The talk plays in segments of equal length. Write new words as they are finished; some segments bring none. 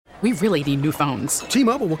We really need new phones.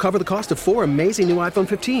 T-Mobile will cover the cost of 4 amazing new iPhone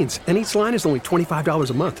 15s, and each line is only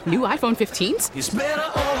 $25 a month. New iPhone 15s? It's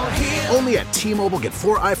better over here. Only at T-Mobile, get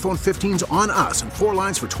 4 iPhone 15s on us and 4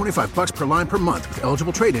 lines for $25 per line per month with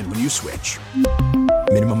eligible trade-in when you switch.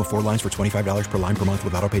 Minimum of 4 lines for $25 per line per month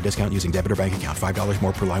with autopay discount using debit or bank account. $5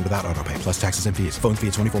 more per line without autopay, plus taxes and fees. Phone fee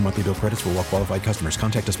at 24 monthly bill credits for well-qualified customers.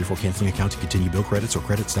 Contact us before canceling account to continue bill credits or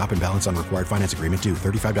credit stop and balance on required finance agreement due.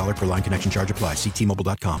 $35 per line connection charge applies. See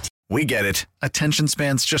T-Mobile.com. We get it. Attention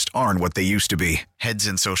spans just aren't what they used to be. Heads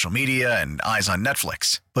in social media and eyes on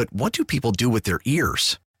Netflix. But what do people do with their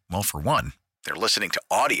ears? Well, for one, they're listening to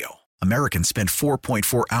audio. Americans spend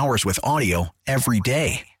 4.4 hours with audio every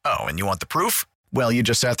day. Oh, and you want the proof? Well, you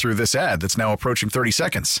just sat through this ad that's now approaching 30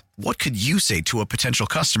 seconds. What could you say to a potential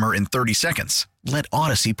customer in 30 seconds? Let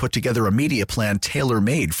Odyssey put together a media plan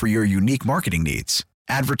tailor-made for your unique marketing needs.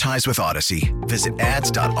 Advertise with Odyssey. Visit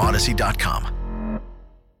ads.odyssey.com.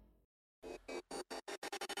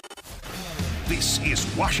 This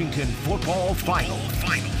is Washington Football Final.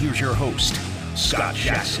 Here's your host, Scott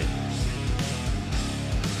Jackson.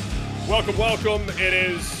 Welcome. It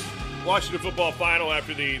is Washington Football Final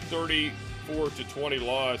after the 34-20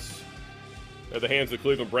 loss at the hands of the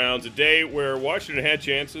Cleveland Browns. A day where Washington had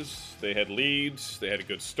chances. They had leads. They had a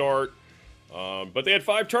good start. But they had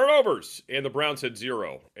 5 turnovers, and the Browns had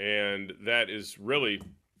 0. And that is really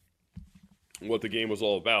what the game was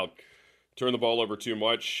all about. Turned the ball over too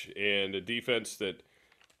much, and a defense that,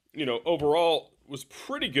 overall was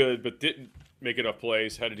pretty good, but didn't make enough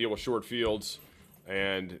plays, had to deal with short fields,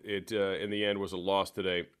 and it, in the end, was a loss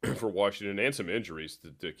today for Washington and some injuries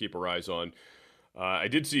to keep our eyes on. I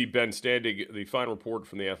did see Ben Standing, the final report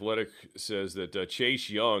from The Athletic, says that Chase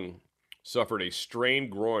Young suffered a strained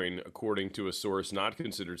groin, according to a source not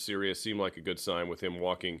considered serious. Seemed like a good sign with him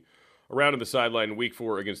walking around on the sideline in Week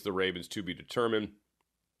 4 against the Ravens, to be determined.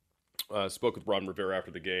 Spoke with Ron Rivera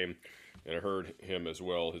after the game, and I heard him as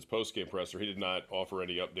well. His post-game presser, he did not offer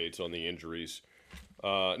any updates on the injuries,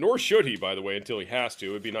 nor should he, by the way, until he has to.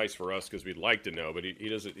 It would be nice for us because we'd like to know, but he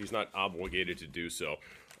doesn't. He's not obligated to do so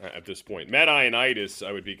at this point. Matt Ioannidis,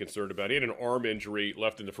 I would be concerned about. He had an arm injury,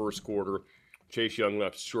 left in the first quarter. Chase Young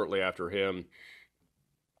left shortly after him.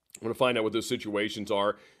 I'm going to find out what those situations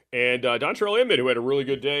are. And Dontrell Inman, who had a really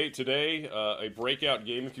good day today, a breakout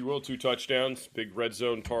game, if you will, 2 touchdowns, big red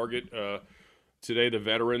zone target today, the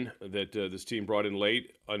veteran that this team brought in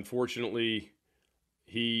late. Unfortunately,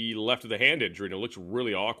 he left with a hand injury, and it looks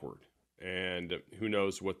really awkward. And who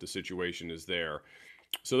knows what the situation is there.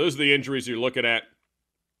 So those are the injuries you're looking at,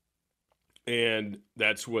 and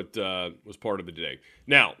that's what was part of the day.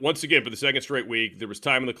 Now, once again, for the second straight week, there was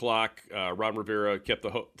time on the clock. Ron Rivera kept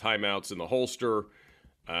the timeouts in the holster.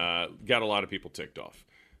 Got a lot of people ticked off.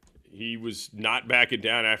 He was not backing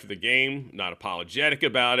down after the game, not apologetic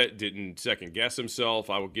about it, didn't second-guess himself.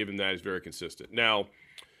 I will give him that. He's very consistent. Now,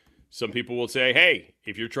 some people will say, hey,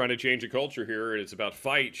 if you're trying to change a culture here and it's about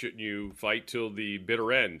fight, shouldn't you fight till the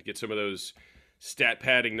bitter end? Get some of those stat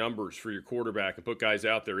padding numbers for your quarterback and put guys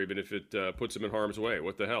out there even if it puts them in harm's way.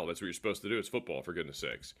 What the hell? That's what you're supposed to do. It's football, for goodness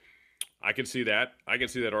sakes. I can see that. I can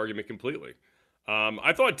see that argument completely.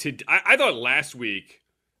 I thought last week,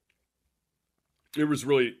 it was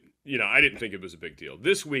really, I didn't think it was a big deal.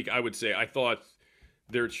 This week, I would say I thought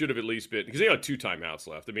there should have at least been, because they had 2 timeouts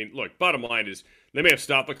left. I mean, look, bottom line is they may have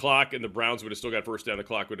stopped the clock and the Browns would have still got first down. The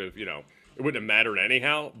clock would have, it wouldn't have mattered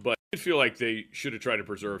anyhow. But I feel like they should have tried to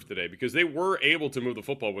preserve today because they were able to move the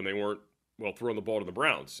football when they weren't, throwing the ball to the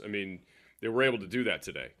Browns. I mean, they were able to do that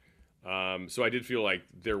today. So I did feel like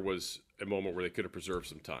there was a moment where they could have preserved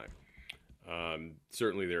some time.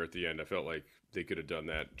 Certainly there at the end, I felt like they could have done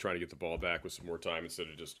that, trying to get the ball back with some more time instead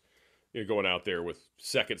of just going out there with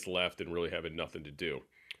seconds left and really having nothing to do.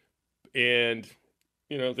 And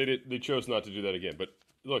they chose not to do that again. But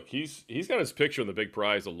look, he's got his picture on the big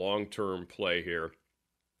prize, a long-term play here.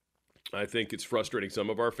 I think it's frustrating some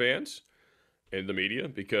of our fans and the media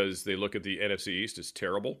because they look at the NFC East as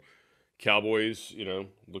terrible. Cowboys,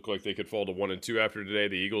 look like they could fall to 1-2 after today.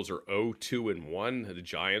 The Eagles are 0-2-1. The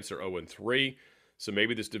Giants are 0-3. So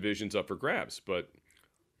maybe this division's up for grabs, but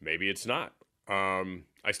maybe it's not.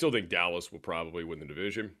 I still think Dallas will probably win the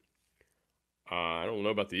division. I don't know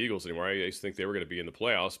about the Eagles anymore. I used to think they were going to be in the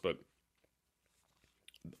playoffs, but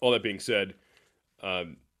all that being said,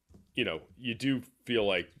 you do feel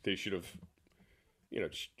like they should have,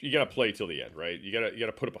 you got to play till the end, right? You got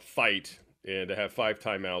to put up a fight, and to have 5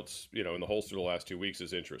 timeouts, in the holster the last 2 weeks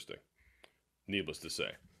is interesting, needless to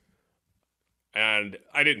say. And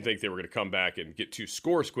I didn't think they were going to come back and get 2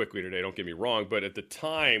 scores quickly today, don't get me wrong. But at the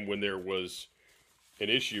time when there was an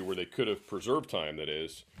issue where they could have preserved time, that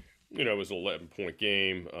is, it was an 11-point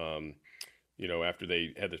game. After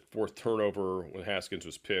they had the fourth turnover when Haskins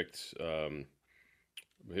was picked,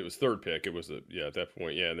 it was third pick. It was at that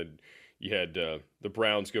point, and then you had the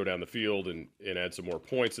Browns go down the field and add some more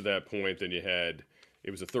points at that point. Then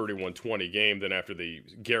it was a 31-20 game. Then after the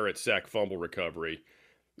Garrett sack fumble recovery,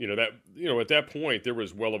 at that point there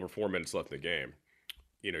was well over 4 minutes left in the game.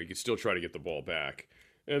 You could still try to get the ball back,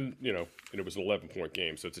 and it was an 11-point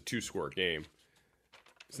game, so it's a 2-score game.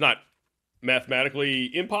 It's not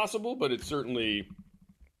mathematically impossible, but it's certainly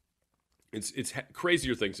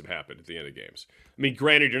crazier things have happened at the end of games. I mean,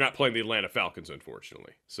 granted, you're not playing the Atlanta Falcons,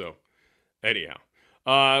 unfortunately. So, anyhow,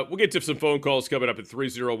 we'll get to some phone calls coming up at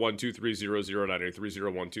 301-230-0980,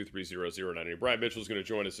 301-230-0980. Brian Mitchell is going to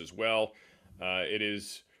join us as well. It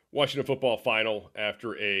is Washington Football Final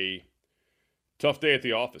after a tough day at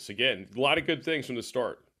the office. Again, a lot of good things from the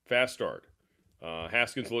start. Fast start.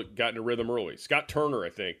 Haskins got into rhythm early. Scott Turner, I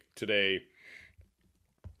think, today,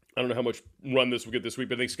 I don't know how much run this will get this week,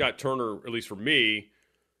 but I think Scott Turner, at least for me,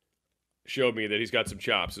 showed me that he's got some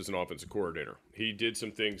chops as an offensive coordinator. He did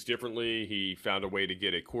some things differently. He found a way to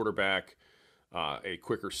get a quarterback a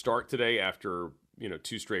quicker start today after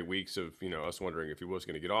 2 straight weeks of us wondering if he was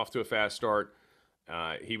going to get off to a fast start.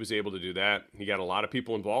 He was able to do that. He got a lot of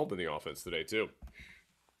people involved in the offense today too.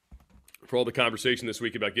 For all the conversation this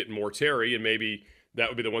week about getting more Terry, and maybe that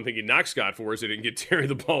would be the one thing he knocked Scott for, is they didn't get Terry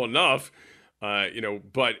the ball enough.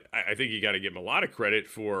 But I think you got to give him a lot of credit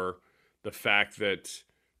for the fact that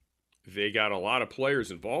they got a lot of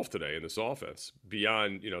players involved today in this offense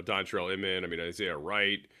beyond, Dontrell Inman. I mean, Isaiah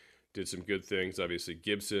Wright did some good things. Obviously,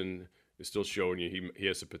 Gibson is still showing you he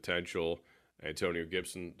has some potential. Antonio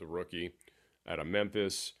Gibson, the rookie out of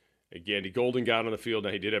Memphis. Gandy Golden got on the field.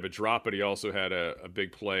 Now, he did have a drop, but he also had a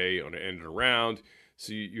big play on an end and around.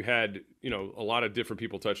 So you had, a lot of different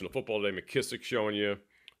people touching the football today. McKissick showing you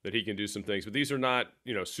that he can do some things. But these are not,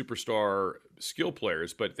 superstar skill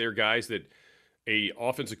players, but they're guys that a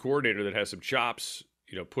offensive coordinator that has some chops,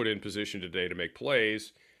 put in position today to make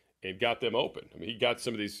plays and got them open. I mean, he got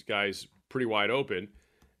some of these guys pretty wide open,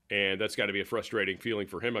 and that's got to be a frustrating feeling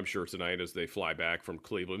for him, I'm sure, tonight as they fly back from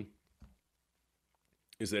Cleveland,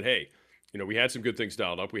 is that, hey, we had some good things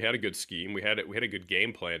dialed up. We had a good scheme. We had a good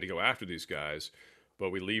game plan to go after these guys,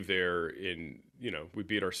 but we leave there we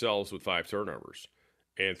beat ourselves with 5 turnovers.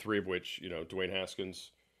 And 3 of which, Dwayne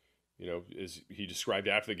Haskins, as he described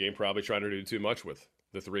after the game, probably trying to do too much with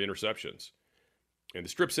the 3 interceptions. And the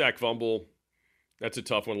strip sack fumble, that's a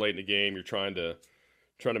tough one late in the game. You're trying to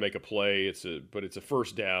make a play. But it's a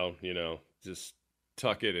first down, just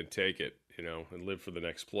tuck it and take it, and live for the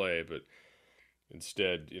next play. But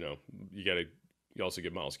instead, you also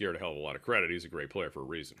give Myles Garrett a hell of a lot of credit. He's a great player for a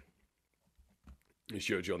reason. He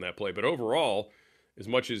showed you on that play. But overall, as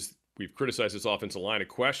much as we've criticized this offensive line and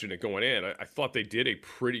questioned it going in, I thought they did a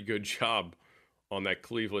pretty good job on that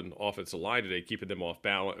Cleveland offensive line today, keeping them off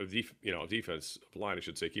balance, defensive line, I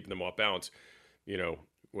should say, keeping them off balance,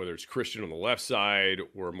 whether it's Christian on the left side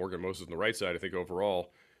or Morgan Moses on the right side. I think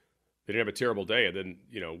overall they didn't have a terrible day. And then,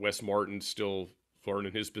 Wes Martin still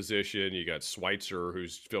learning his position. You got Schweitzer,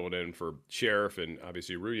 who's filling in for Sheriff, and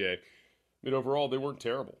obviously Rouillet. But overall, they weren't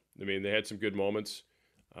terrible. I mean, they had some good moments.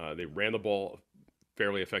 They ran the ball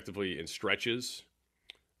fairly effectively in stretches.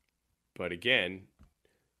 But again,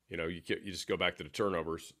 you just go back to the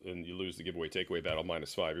turnovers and you lose the giveaway takeaway battle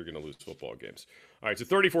 -5. You're going to lose football games. All right, so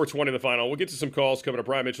 34-20 in the final. We'll get to some calls coming up.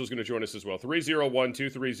 Brian Mitchell's going to join us as well.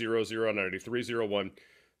 301-230-0980,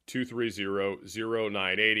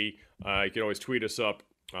 301-230-0980. You can always tweet us up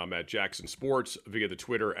at Jackson Sports via the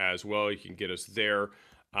Twitter as well. You can get us there.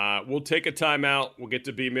 We'll take a timeout. We'll get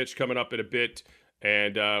to B. Mitch coming up in a bit,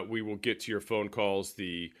 and we will get to your phone calls.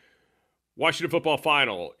 The Washington Football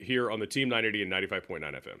Final here on the Team 980 and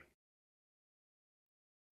 95.9 FM.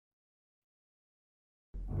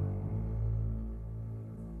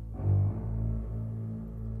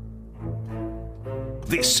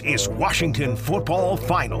 This is Washington Football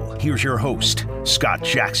Final. Here's your host, Scott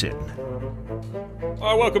Jackson. All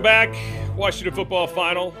right, welcome back. Washington Football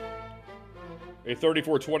Final. A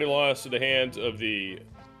 34-20 loss in the hands of the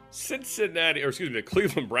the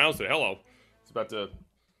Cleveland Browns. Hello. It's about to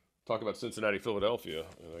talk about Cincinnati, Philadelphia,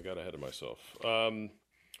 and I got ahead of myself. We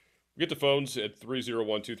get the phones at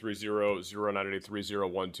 301-230-0980,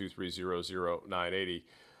 301-230-0980.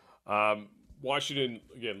 Washington,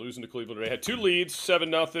 again, losing to Cleveland. They had 2 leads,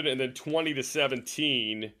 7-0, and then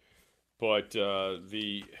 20-17. But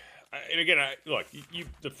the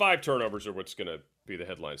 5 turnovers are what's going to be the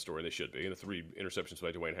headline story. They should be. And the 3 interceptions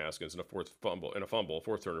by Dwayne Haskins and a fourth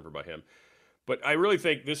turnover by him. But I really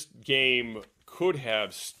think this game could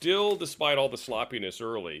have still, despite all the sloppiness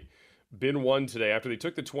early, been one today after they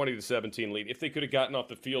took the 20-17 lead. If they could have gotten off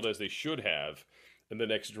the field as they should have in the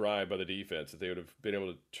next drive by the defense, that they would have been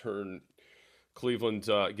able to turn Cleveland,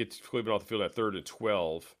 get Cleveland off the field at 3rd and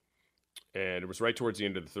 12. And it was right towards the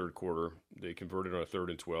end of the third quarter. They converted on a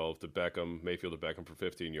 3rd and 12 to Beckham, Mayfield to Beckham for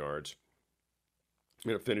 15 yards.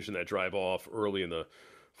 Finishing that drive off early in the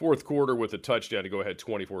fourth quarter with a touchdown to go ahead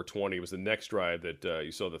 24-20. It was the next drive that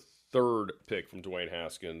you saw the third pick from Dwayne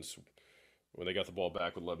Haskins when they got the ball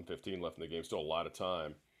back with 11:15 left in the game. Still a lot of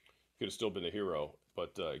time. Could have still been the hero,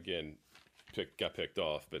 but again, got picked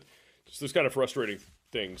off. But just those kind of frustrating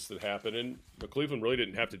things that happen. And Cleveland really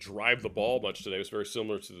didn't have to drive the ball much today. It was very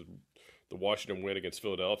similar to the Washington win against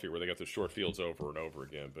Philadelphia, where they got those short fields over and over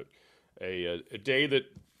again. But a day that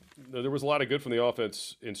there was a lot of good from the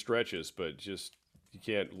offense in stretches, but just you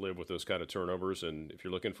can't live with those kind of turnovers. And if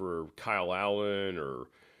you're looking for Kyle Allen or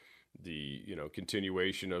the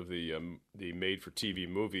continuation of the made-for-TV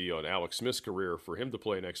movie on Alex Smith's career for him to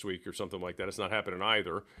play next week or something like that, it's not happening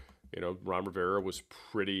either. Ron Rivera was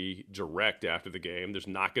pretty direct after the game. There's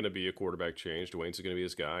not going to be a quarterback change. Dwayne's going to be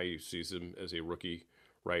his guy. He sees him as a rookie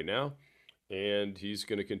right now, and he's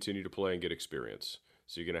going to continue to play and get experience.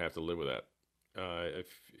 So you're going to have to live with that.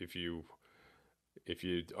 If you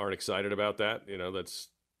aren't excited about that,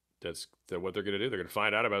 that's what they're going to do. They're going to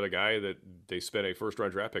find out about a guy that they spent a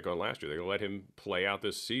first-round draft pick on last year. They're going to let him play out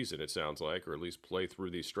this season, it sounds like, or at least play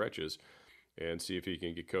through these stretches and see if he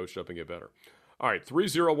can get coached up and get better. All right,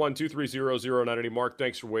 301-230-0980. Mark,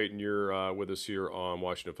 thanks for waiting. You're with us here on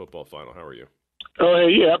Washington Football Final. How are you? Oh, hey,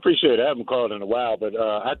 yeah, I appreciate it. I haven't called in a while, but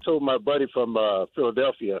I told my buddy from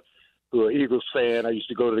Philadelphia, who are Eagles fan, I used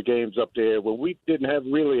to go to the games up there, when we didn't have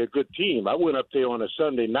really a good team. I went up there on a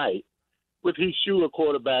Sunday night with Heath Schuler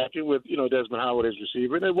quarterbacking, with, Desmond Howard as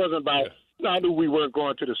receiver. And it wasn't about, I knew we weren't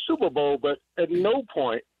going to the Super Bowl, but at no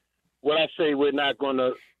point would I say we're not going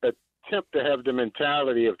to attempt to have the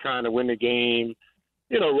mentality of trying to win the game,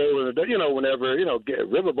 rolling the, whenever, get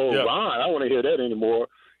Riverboat Ron. I don't want to hear that anymore.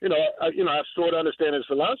 I sort of understand his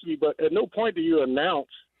philosophy, but at no point do you announce,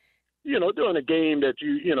 during a game that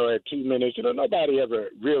at 2 minutes, nobody ever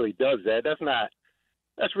really does that.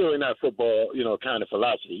 That's really not football, kind of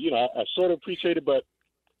philosophy. I sort of appreciate it, but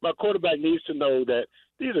my quarterback needs to know that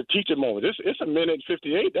these are teaching moments. It's a minute and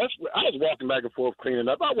 58. I was walking back and forth cleaning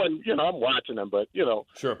up. I wasn't, I'm watching them, but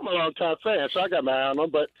sure. I'm a long-time fan, so I got my eye on them.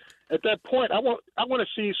 But at that point, I want to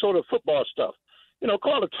see sort of football stuff.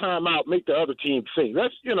 Call a timeout, make the other team think.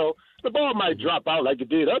 That's, the ball might drop out like it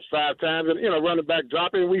did us 5 times, and running back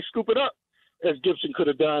drop it, and we scoop it up, as Gibson could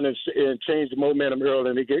have done and changed the momentum early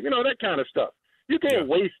in the game. That kind of stuff. You can't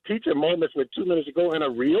waste teaching moments with 2 minutes to go in a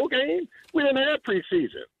real game. We didn't have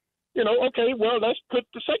preseason. Okay, well, let's put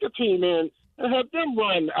the second team in and have them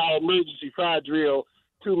run our emergency fire drill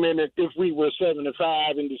 2 minutes if we were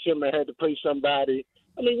 7-5 in December and had to play somebody.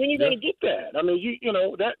 I mean, when are you going to get that? I mean,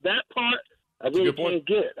 that part I really can't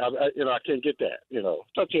get. I can't get that.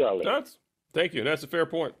 Talk to y'all later. Thank you. And that's a fair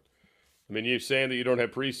point. I mean, you're saying that you don't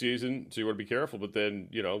have preseason, so you want to be careful, but then,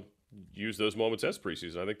 use those moments as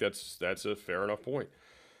preseason. I think that's a fair enough point.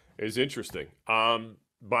 It's interesting.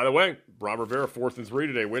 By the way, Ron Rivera, 4th and 3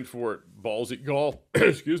 today, went for it. Ballsy call.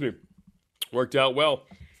 Excuse me. Worked out well.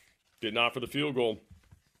 Did not for the field goal.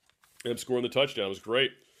 Ended up scoring the touchdown. It was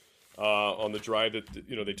great on the drive that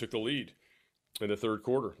they took the lead in the third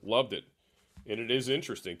quarter. Loved it. And it is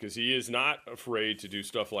interesting because he is not afraid to do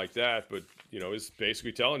stuff like that, but, is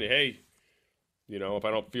basically telling you, hey, if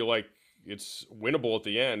I don't feel like it's winnable at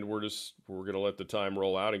the end, we're going to let the time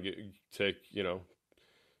roll out and get in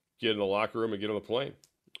the locker room and get on the plane.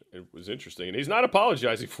 It was interesting. And he's not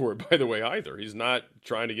apologizing for it, by the way, either. He's not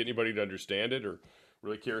trying to get anybody to understand it or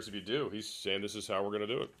really cares if you do. He's saying this is how we're going to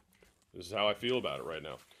do it. This is how I feel about it right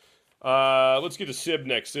now. Let's get to Sib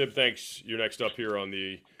next. Sib, thanks. You're next up here on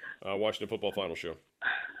the Washington Football Final Show.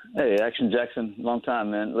 Hey, Action Jackson. Long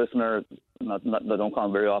time, man. Listener, don't call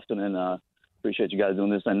him very often, and appreciate you guys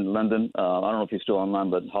doing this in London. I don't know if he's still online,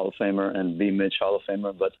 but Hall of Famer, and B. Mitch, Hall of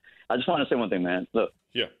Famer. But I just want to say one thing, man. Look,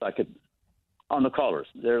 if I could, on the callers,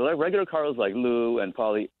 they're like regular callers like Lou and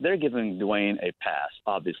Paulie. They're giving Dwayne a pass,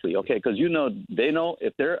 obviously, okay? Because they know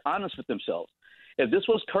if they're honest with themselves. If this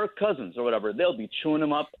was Kirk Cousins or whatever, they'll be chewing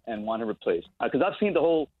him up and want to replace. Because I've seen the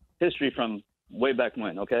whole history from way back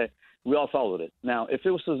when, okay? We all followed it. Now, if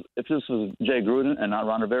this was Jay Gruden and not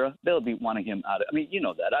Ron Rivera, they'll be wanting him out. I mean, you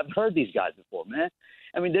know that. I've heard these guys before, man.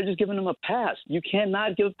 I mean, they're just giving him a pass. You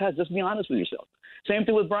cannot give a pass. Just be honest with yourself. Same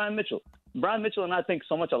thing with Brian Mitchell. Brian Mitchell and I think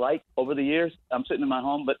so much alike over the years. I'm sitting in my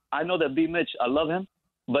home, but I know that B. Mitch, I love him.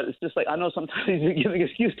 But it's just like I know sometimes you're giving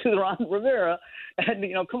excuse to Ron Rivera. And,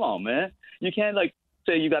 come on, man. You can't,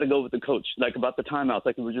 say you got to go with the coach, like about the timeouts,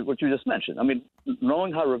 like what you just mentioned. I mean,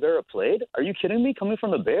 knowing how Rivera played, are you kidding me? Coming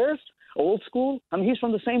from the Bears, old school. I mean, he's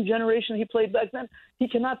from the same generation he played back then. He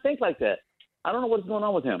cannot think like that. I don't know what's going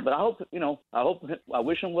on with him, but I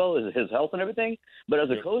wish him well, his health and everything. But as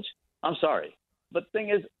a coach, I'm sorry. But the thing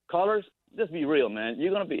is, callers, just be real, man.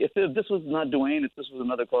 You're gonna be if this was not Dwayne, if this was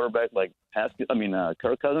another quarterback like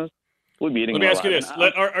Kirk Cousins, we'd be eating. Let me ask you this: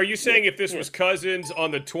 Are you saying if this was Cousins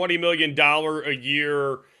on the $20 million a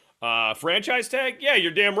year franchise tag? Yeah,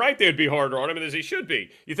 you're damn right they'd be harder on him, as he should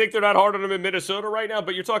be. You think they're not hard on him in Minnesota right now?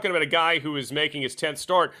 But you're talking about a guy who is making his 10th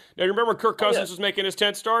start. Now, you remember Kirk Cousins was making his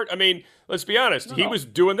 10th start? I mean, let's be honest. He was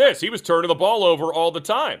doing this. He was turning the ball over all the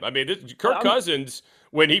time. I mean, Kirk Cousins,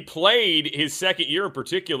 when he played his second year in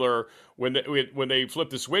particular, when they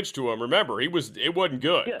flipped the switch to him, remember, it wasn't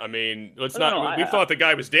good. Yeah. I mean, we thought the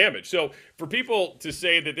guy was damaged. So for people to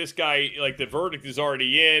say that this guy, like the verdict is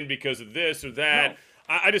already in because of this or that,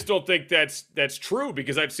 I just don't think that's true,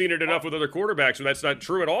 because I've seen it enough with other quarterbacks where that's not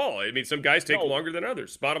true at all. I mean, some guys take longer than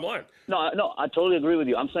others, bottom line. No, I totally agree with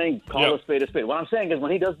you. I'm saying call a spade a spade. What I'm saying is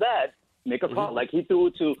when he does that, make a call. Like he threw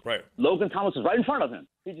it to Logan Thomas is right in front of him.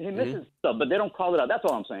 He misses stuff, but they don't call it out. That's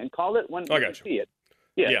all I'm saying. Call it when you see it.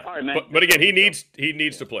 Yeah. All right, man. But again, he needs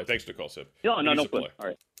to play. Thanks to call, Sip. No play. All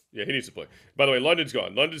right. Yeah, he needs to play. By the way, London's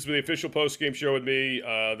gone. London's been the official post-game show with me.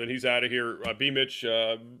 Then he's out of here. B. Mitch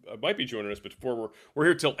might be joining us, but before we're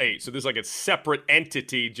here till 8. So this is like a separate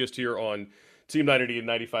entity just here on Team 90 and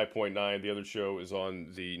 95.9. The other show is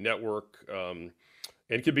on the network and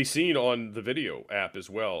can be seen on the video app as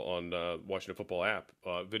well, on Washington Football app,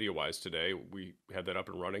 video-wise today. We had that up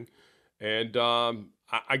and running. And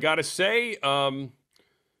I got to say,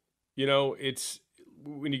 it's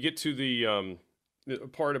when you get to the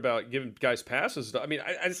part about giving guys passes, I mean,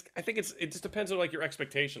 I think it just depends on like your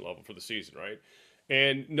expectation level for the season, right?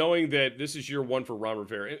 And knowing that this is year one for Ron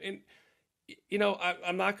Rivera, and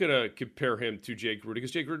I'm not going to compare him to Jay Gruden,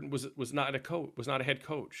 because Jay Gruden was not a head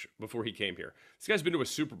coach before he came here. This guy's been to a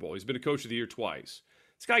Super Bowl. He's been a coach of the year twice.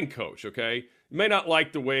 This guy can coach, okay? You may not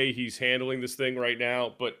like the way he's handling this thing right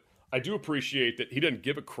now, but I do appreciate that he doesn't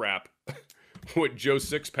give a crap what Joe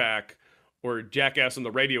Sixpack or jackass on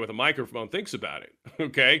the radio with a microphone thinks about it,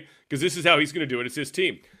 okay? Because this is how he's going to do it. It's his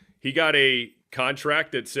team. He got a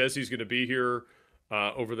contract that says he's going to be here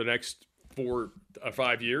over the next 4 or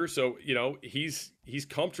 5 years. So, he's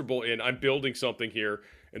comfortable in, I'm building something here,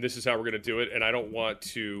 and this is how we're going to do it, and I don't want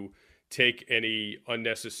to take any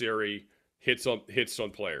unnecessary hits on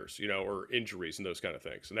players, or injuries and those kind of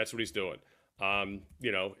things. And that's what he's doing.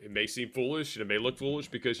 It may seem foolish, and it may look foolish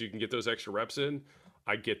because you can get those extra reps in.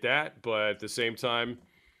 I get that, but at the same time,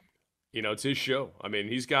 it's his show. I mean,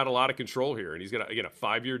 he's got a lot of control here, and he's got, again, a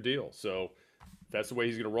 5-year deal. So that's the way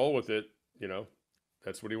he's going to roll with it.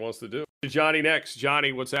 That's what he wants to do. Johnny next.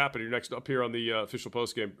 Johnny, what's happening? You're next up here on the official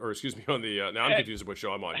postgame, or excuse me, on the, now I'm confused with what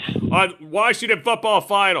show I'm on. On Washington Football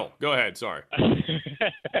Final. Go ahead, sorry.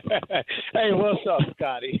 Hey, what's up,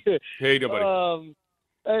 Scotty? Hey, buddy.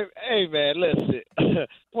 Hey, man, listen.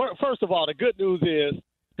 First of all, the good news is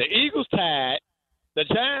the Eagles tied, the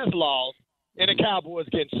Giants lost, and the Cowboys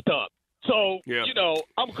getting stuck. So,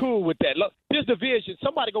 I'm cool with that. Look, this division,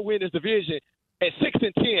 somebody go win this division at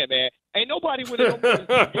 6-10, man. Ain't nobody winning no more than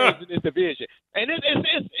 2 games in this division. And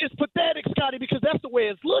it's pathetic, Scotty, because that's the way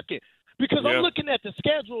it's looking. Because I'm looking at the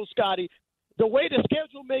schedule, Scotty. The way the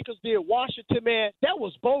schedule makers did Washington, man, that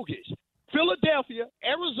was bogus. Philadelphia,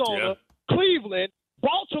 Arizona, Cleveland,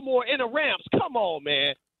 Baltimore, and the Rams. Come on,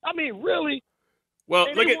 man. I mean, really? Well,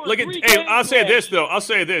 look at. Hey, I'll say this though. I'll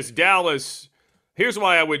say this. Dallas. Here's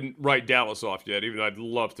why I wouldn't write Dallas off yet, even though I'd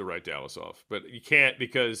love to write Dallas off, but you can't,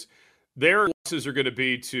 because their losses are going to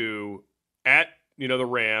be at the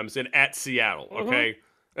Rams and at Seattle. Okay,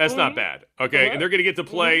 that's not bad. Okay, and they're going to get to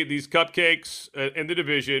play these cupcakes in the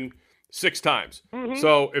division 6 times.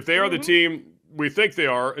 So if they are the team we think they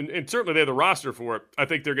are, and certainly they have the roster for it, I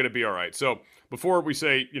think they're going to be all right. So before we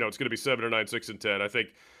say it's going to be 7 or 9, 6 and 10, I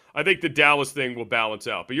think the Dallas thing will balance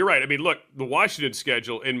out. But you're right. I mean, look, the Washington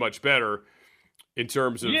schedule in much better in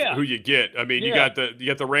terms of who you get. I mean, you got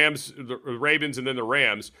the Rams, the Ravens, and then the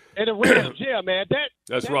Rams. And the Rams, man,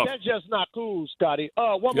 that's rough. That's just not cool, Scotty.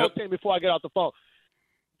 One more thing before I get off the phone.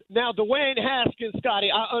 Now, Dwayne Haskins,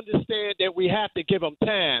 Scotty, I understand that we have to give him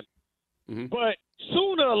time, but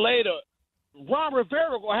sooner or later, Ron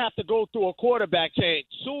Rivera will have to go through a quarterback change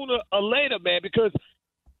sooner or later, man, because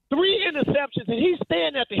 3 interceptions, and he's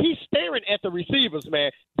staring at the receivers,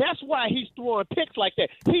 man. That's why he's throwing picks like that.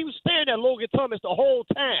 He was staring at Logan Thomas the whole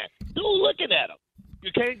time. Dude looking at him.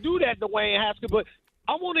 You can't do that to Dwayne Haskins, but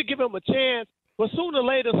I want to give him a chance. But sooner or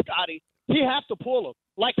later, Scotty, he has to pull him.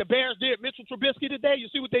 like the Bears did Mitchell Trubisky today. You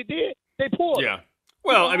see what they did? They pulled him.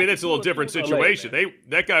 Well, I mean, that's a little different situation.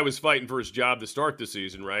 That guy was fighting for his job to start the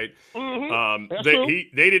season, right? Mm-hmm.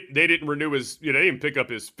 They didn't renew his, they didn't pick up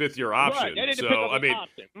his 5th-year option. Right. They didn't so pick up I mean,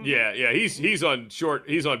 option. Mm-hmm.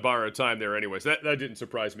 he's on borrowed time there, anyways. That didn't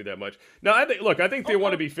surprise me that much. Now, I think they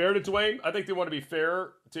want to be fair to Dwayne. I think they want to be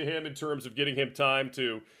fair to him in terms of getting him time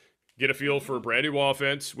to get a feel for a brand new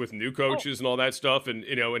offense with new coaches and all that stuff, and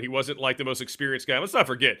and he wasn't like the most experienced guy. Let's not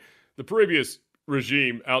forget the previous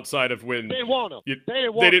regime outside of when they didn't want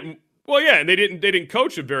him. And they didn't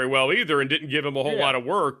coach him very well either, and didn't give him a whole lot of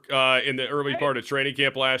work in the early part of training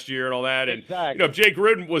camp last year and all that. And if Jay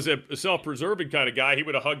Gruden was a self-preserving kind of guy, he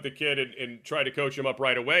would have hugged the kid and tried to coach him up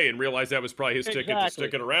right away, and realized that was probably his ticket to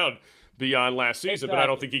sticking around beyond last season. But I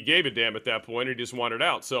don't think he gave a damn at that point. He just wanted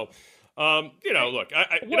out. So. Look,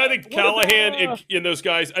 I think Callahan and those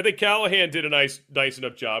guys. I think Callahan did a nice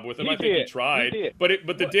enough job with him. I think he tried,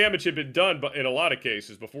 but the damage had been done, in a lot of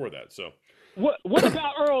cases before that. So, what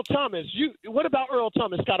about Earl Thomas? What about Earl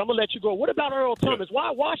Thomas, Scott? I'm gonna let you go. What about Earl Thomas?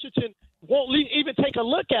 Why Washington won't even take a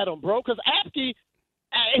look at him, bro? Because Apke,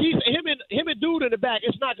 him and dude in the back,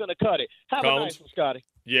 it's not gonna cut it. Have a nice one, Scotty.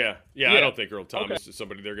 Yeah. I don't think Earl Thomas is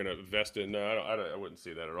somebody they're gonna invest in. No, I wouldn't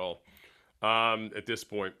see that at all. At this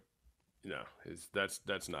point. No,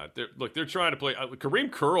 that's not. They're trying to play.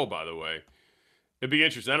 Kareem Curl, by the way, it'd be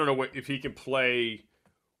interesting. I don't know if he can play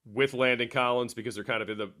with Landon Collins because they're kind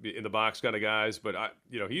of in the box kind of guys. But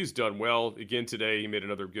he's done well again today. He made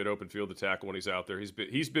another good open field to tackle when he's out there.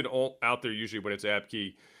 He's been all out there usually when it's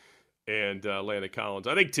Apke and Landon Collins.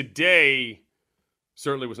 I think today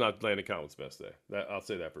certainly was not Landon Collins' best day. I'll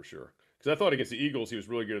say that for sure. Because I thought against the Eagles he was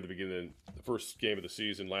really good at the beginning, the first game of the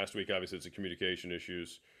season. Last week, obviously, it's the communication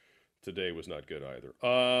issues. Today was not good either.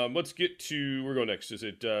 Let's get to, we're going next. Is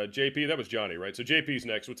it JP? That was Johnny, right? So JP's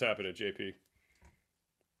next. What's happening, JP?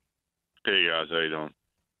 Hey, guys. How you doing?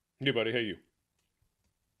 Hey, buddy. How you?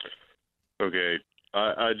 Okay.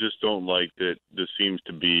 I just don't like that this seems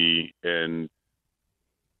to be, and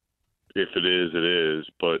if it is,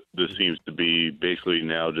 but this seems to be basically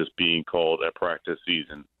now just being called a practice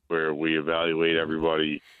season where we evaluate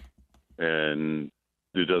everybody and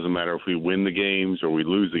it doesn't matter if we win the games or we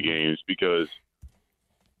lose the games because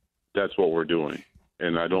that's what we're doing.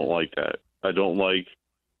 And I don't like that. I don't like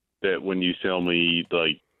that when you tell me,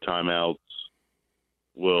 like, timeouts,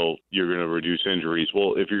 well, you're going to reduce injuries.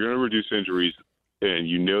 Well, if you're going to reduce injuries and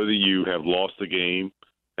you know that you have lost the game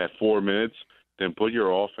at 4 minutes, then put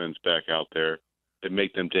your offense back out there and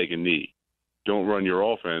make them take a knee. Don't run your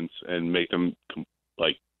offense and make them,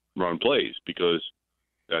 run plays because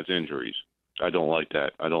that's injuries. I don't like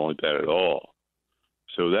that. I don't like that at all.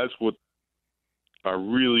 So that's what I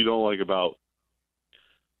really don't like about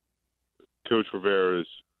Coach Rivera's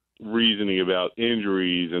reasoning about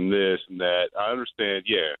injuries and this and that. I understand,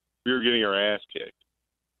 we were getting our ass kicked.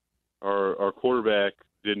 Our quarterback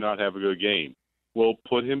did not have a good game. Well,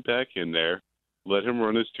 put him back in there, let him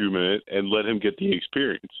run his 2 minute, and let him get the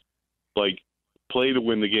experience. Play to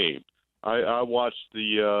win the game. I watched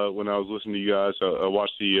when I was listening to you guys, I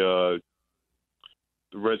watched the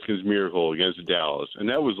Redskins miracle against Dallas, and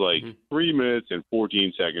that was 3 minutes and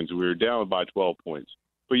 14 seconds, and we were down by 12 points.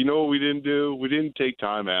 But you know what we didn't do? We didn't take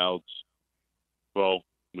timeouts. Well,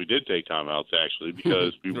 we did take timeouts, actually,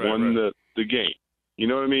 because we won the game. You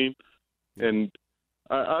know what I mean? And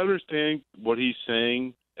I understand what he's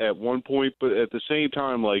saying at one point, but at the same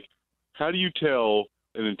time, how do you tell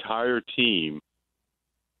an entire team,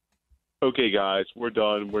 okay, guys, we're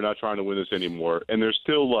done. We're not trying to win this anymore. And there's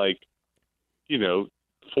still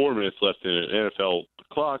 4 minutes left in an NFL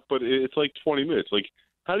clock, but it's 20 minutes.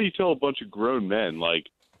 How do you tell a bunch of grown men,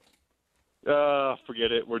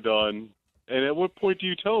 forget it, we're done? And at what point do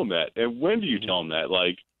you tell them that? And when do you tell them that?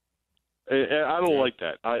 And I don't like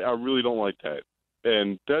that. I really don't like that.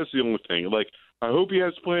 And that's the only thing. I hope he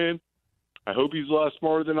has a plan. I hope he's a lot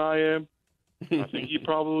smarter than I am. I think he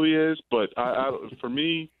probably is. But for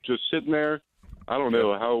me, just sitting there, I don't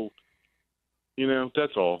know how,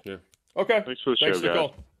 that's all. Yeah. Okay. Thanks for the Thanks show, for the guys.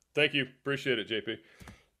 call. Thank you. Appreciate it, JP.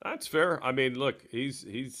 That's fair. I mean, look, he's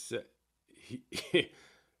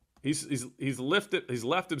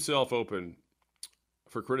left himself open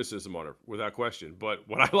for criticism on it without question. But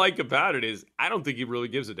what I like about it is I don't think he really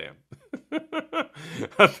gives a damn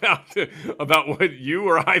about what you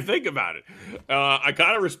or I think about it. I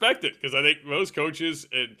kind of respect it because I think most coaches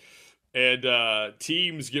and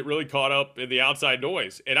teams get really caught up in the outside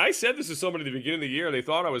noise. And I said this to somebody at the beginning of the year, and they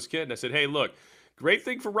thought I was kidding. I said, hey, look, great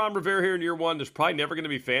thing for Ron Rivera here in year one. There's probably never going to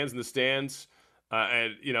be fans in the stands.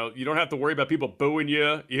 And, you don't have to worry about people booing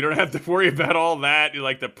you. You don't have to worry about all that,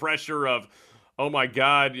 the pressure of oh my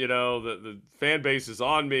God, the fan base is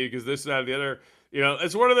on me because this, that, and the other.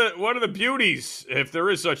 It's one of the beauties, if there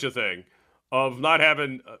is such a thing, of not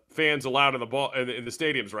having fans allowed in the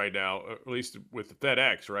stadiums right now, at least with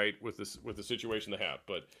FedEx, right? With the situation they have.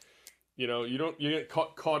 But you get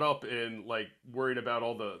caught up in like worried about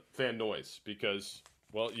all the fan noise because,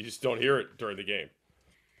 well, you just don't hear it during the game.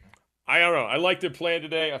 I don't know. I liked their plan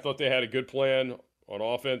today. I thought they had a good plan on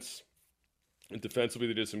offense. And defensively,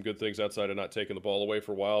 they did some good things outside of not taking the ball away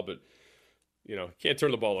for a while. But, can't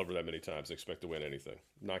turn the ball over that many times and expect to win anything.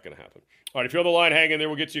 Not going to happen. All right, if you're on the line, hang in there.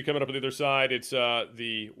 We'll get to you coming up on the other side. It's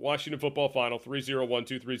the Washington Football Final,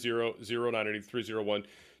 301-230-0980,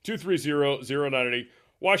 301-230-0980.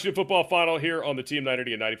 Washington Football Final here on the Team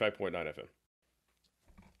 980 and 95.9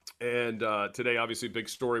 FM. And today, obviously, big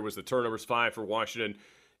story was the turnovers, 5 for Washington,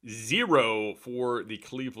 0 for the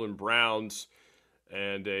Cleveland Browns.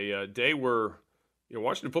 And a day where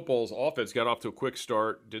Washington football's offense got off to a quick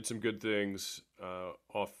start, did some good things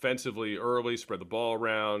offensively early, spread the ball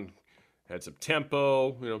around, had some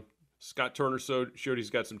tempo. Scott Turner showed he's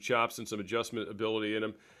got some chops and some adjustment ability in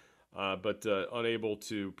him, but unable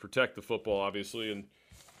to protect the football, obviously. And,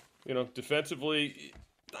 defensively,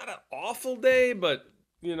 not an awful day, but,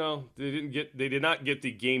 they did not get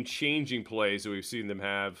the game-changing plays that we've seen them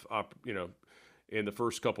have, in the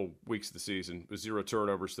first couple weeks of the season. With 0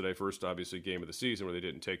 turnovers today, first, obviously, game of the season where they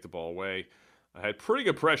didn't take the ball away. I had pretty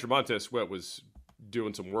good pressure. Montez Sweat was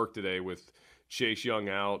doing some work today with Chase Young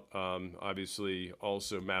out. Obviously,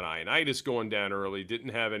 also Matt Ioannidis going down early. Didn't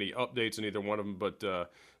have any updates on either one of them, but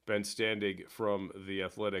Ben Standig from The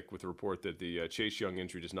Athletic with a report that the Chase Young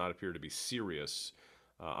injury does not appear to be serious.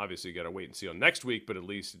 Obviously, you got to wait and see on next week, but at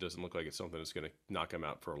least it doesn't look like it's something that's going to knock him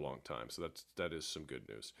out for a long time. So that is some good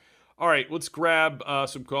news. All right, let's grab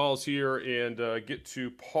some calls here and get to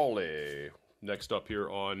Paulie next up here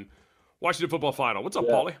on Washington Football Final. What's up,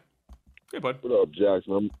 Paulie? Hey, bud. What up,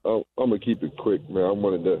 Jackson? I'm going to keep it quick, man. I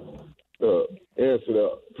wanted to answer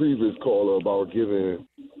the previous caller about giving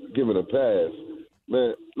a pass.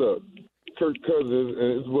 Man, look, Kirk Cousins,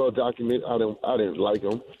 and it's well documented, I didn't like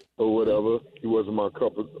him or whatever. He wasn't my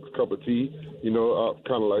cup of tea. Kind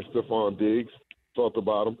of like Stephon Diggs, talked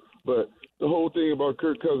about him. But the whole thing about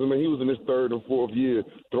Kirk Cousins, man, he was in his 3rd and 4th year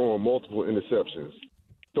throwing multiple interceptions,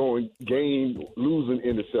 throwing game-losing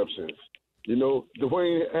interceptions.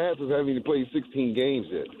 Dwayne Haskins hasn't even played 16 games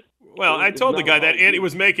yet. Well, I told the guy that, and he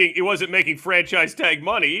wasn't making franchise tag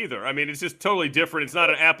money either. I mean, it's just totally different. It's not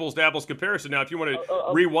an apples-to-apples comparison. Now, if you want to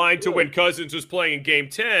rewind to when Cousins was playing in Game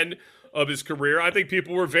 10 of his career, I think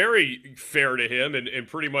people were very fair to him and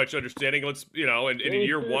pretty much understanding. And in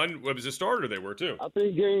year 1, it was a starter they were too. I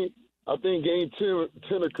think game 10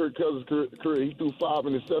 of Kirk Cousins' career, he threw 5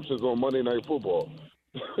 interceptions on Monday Night Football.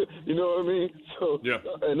 You know what I mean? So yeah,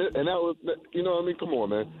 and that was, come on,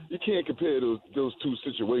 man. You can't compare those two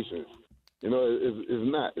situations.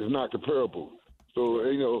 It's not comparable. So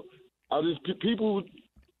people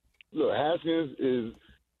look. Haskins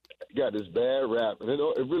got this bad rap, and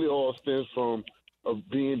it really all stems from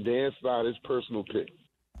being Dan Snyder's personal pick.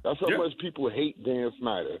 That's how much people hate Dan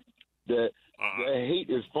Snyder. That hate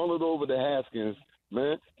is funneled over to Haskins.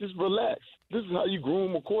 Man, just relax. This is how you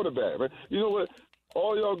groom a quarterback, man. You know what?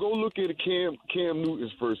 All y'all go look at Cam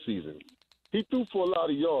Newton's first season. He threw for a lot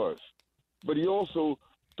of yards, but he also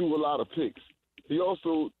threw a lot of picks. He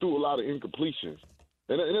also threw a lot of incompletions.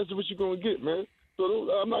 And that's what you're going to get, man. So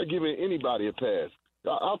I'm not giving anybody a pass.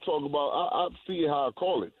 I'll talk about – I'll see how I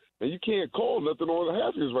call it. And you can't call nothing on the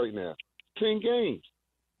Haskins right now. 10 games.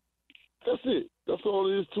 That's it. That's all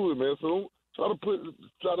there is to it, man. So don't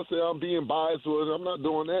try to say I'm being biased or I'm not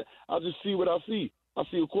doing that. I just see what I see. I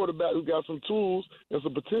see a quarterback who got some tools and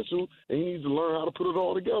some potential, and he needs to learn how to put it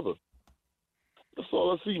all together. That's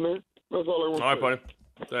all I see, man. That's all I want to say. All right,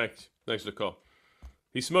 buddy. Thanks for the call.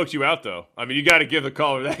 He smoked you out, though. I mean, you got to give the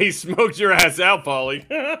caller that. He smoked your ass out, Paulie.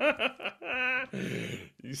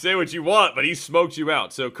 You say what you want, but he smoked you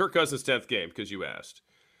out. So Kirk Cousins' 10th game, because you asked.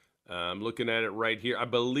 I'm looking at it right here. I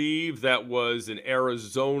believe that was an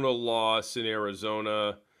Arizona loss in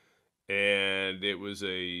Arizona, and it was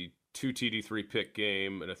a 2 TD 3 pick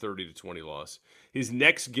game and a 30-20 loss. His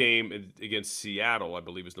next game against Seattle, I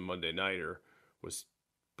believe, is the Monday nighter, was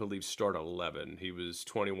start 11. He was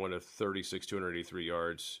 21 of 36, 283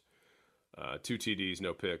 yards, 2 TDs,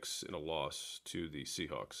 no picks, and a loss to the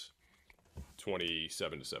Seahawks,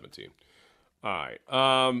 27-17. All right.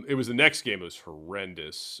 It was the next game that was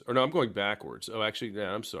horrendous. Or no, I'm going backwards. Oh, actually, no,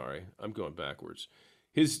 I'm sorry. I'm going backwards.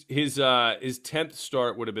 His 10th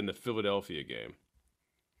start would have been the Philadelphia game.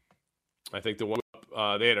 I think the one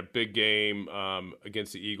They had a big game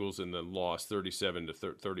against the Eagles and then lost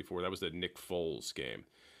 37-34. That was the Nick Foles game.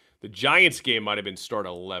 The Giants game might have been start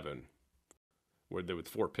 11, with the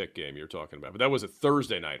 4-pick game you're talking about. But that was a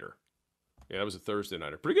Thursday nighter. Yeah, that was a Thursday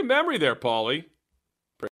nighter. Pretty good memory there, Paulie.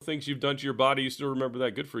 Things you've done to your body, you still remember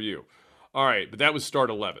that. Good for you. All right, but that was start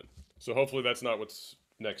 11. So hopefully that's not what's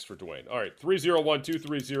next for Dwayne. All right,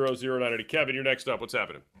 301-230-0980. Kevin, you're next up. What's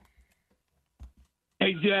happening?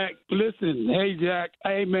 Hey, Jack, listen. Hey, Jack.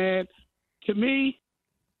 Hey, man. To me,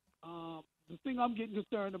 the thing I'm getting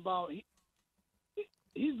concerned about,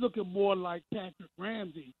 he's looking more like Patrick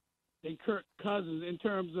Ramsey than Kirk Cousins in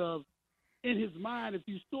terms of, in his mind, if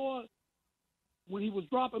you saw when he was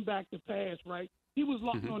dropping back to pass, right, he was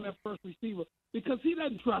locked on that first receiver because he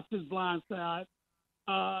doesn't trust his blind side.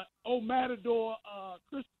 Matador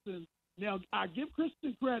Christensen. Now, I give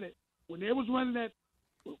Christensen credit. When they was running that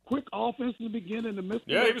quick offense in the beginning, the middle.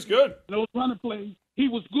 Yeah, he was good. Those running plays, he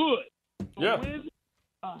was good. So yeah. When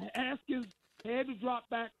Haskins had to drop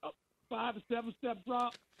back a 5 to 7 step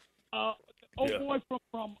drop, boy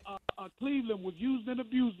from Cleveland was using and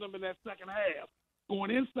abusing him in that second half,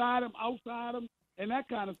 going inside him, outside him, and that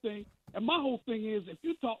kind of thing. And my whole thing is, if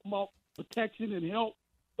you're talking about protection and help,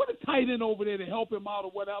 put a tight end over there to help him out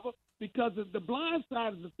or whatever, because the blind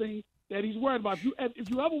side is the thing that he's worried about. If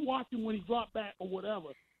you ever watch him when he dropped back or whatever,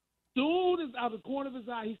 soon as out of the corner of his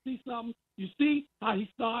eye he sees something, you see how he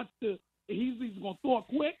starts to, he's either going to throw it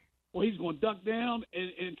quick or he's going to duck down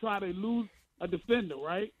and try to lose a defender,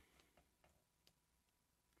 right?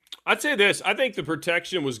 I'd say this. I think the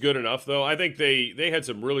protection was good enough, though. I think they had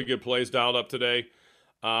some really good plays dialed up today.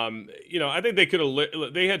 I think they could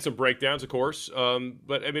have. They had some breakdowns, of course,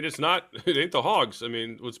 but I mean, it ain't the Hogs. I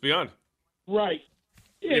mean, let's be honest. Right.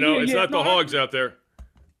 Yeah, it's not the Hogs out there.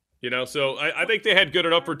 So I think they had good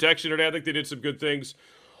enough protection today. I think they did some good things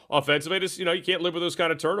offensively. Just you can't live with those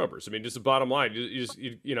kind of turnovers. I mean, just the bottom line.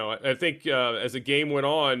 I think as the game went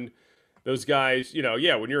on, those guys,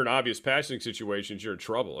 when you're in obvious passing situations, you're in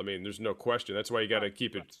trouble. I mean, there's no question. That's why you got to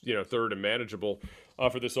keep it, third and manageable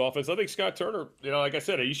for this offense. I think Scott Turner, like I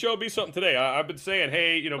said, he showed me something today. I've been saying,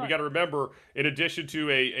 hey, we got to remember, in addition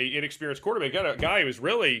to a inexperienced quarterback, got a guy who's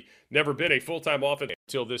really never been a full-time offense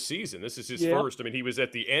until this season. This is his first. I mean, he was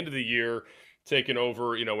at the end of the year taking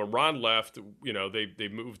over, when Ron left, they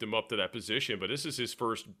moved him up to that position, but this is his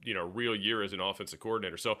first, real year as an offensive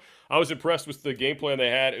coordinator. So I was impressed with the game plan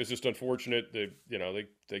they had. It was just unfortunate that,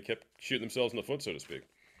 they kept shooting themselves in the foot, so to speak.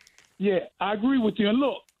 Yeah, I agree with you. And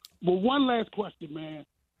look, but one last question, man.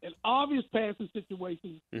 In obvious passing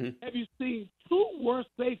situations, have you seen two worse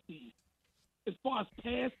safeties as far as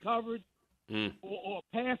pass coverage or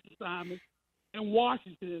pass assignments in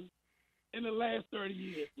Washington in the last 30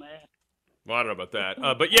 years, man? Well, I don't know about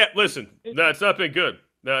that. But, yeah, listen, no, it's not been good.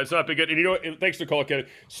 No, it's not been good. And thanks for the call, Kevin.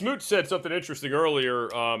 Smoot said something interesting earlier,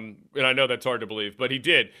 and I know that's hard to believe, but he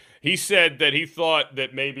did. He said that he thought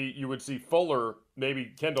that maybe you would see Fuller,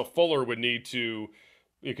 maybe Kendall Fuller would need to,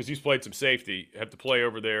 because he's played some safety, have to play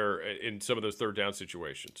over there in some of those third down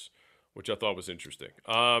situations, which I thought was interesting.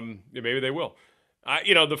 Maybe they will.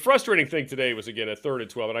 The frustrating thing today was, again, a 3rd and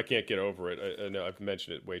 12, and I can't get over it. I know I've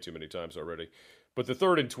mentioned it way too many times already. But the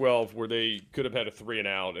 3rd and 12 where they could have had a 3 and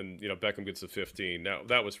out, and Beckham gets the 15. Now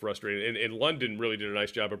that was frustrating. And London really did a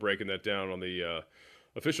nice job of breaking that down on the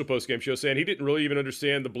official postgame show, saying he didn't really even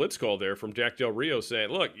understand the blitz call there from Jack Del Rio, saying,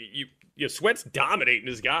 "Look, Sweat's dominating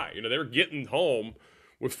this guy. They were getting home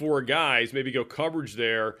with 4 guys, maybe go coverage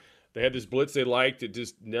there. They had this blitz they liked. It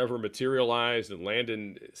just never materialized, and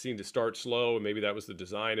Landon seemed to start slow, and maybe that was the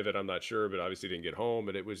design of it. I'm not sure, but obviously didn't get home,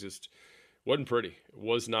 and it was just wasn't pretty. It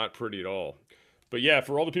was not pretty at all." But, yeah,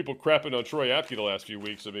 for all the people crapping on Troy Apke the last few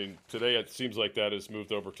weeks, I mean, today it seems like that has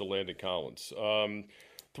moved over to Landon Collins.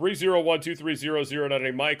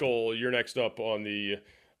 301-230-0980. Michael, you're next up on the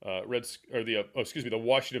the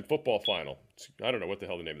Washington Football Final. I don't know what the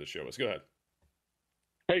hell the name of the show is. Go ahead.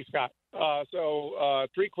 Hey, Scott. So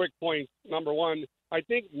 3 quick points. Number one, I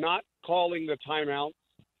think not calling the timeout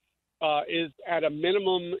is at a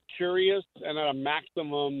minimum curious and at a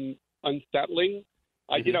maximum unsettling.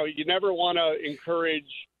 You never want to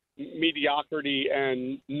encourage mediocrity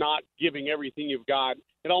and not giving everything you've got.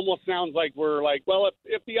 It almost sounds like we're like, well,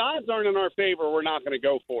 if the odds aren't in our favor, we're not going to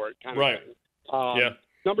go for it kind of thing.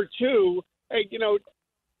 Number two, hey,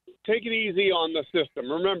 take it easy on the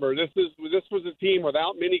system. Remember, this was a team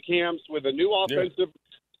without mini camps, with a new offensive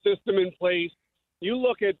system in place. You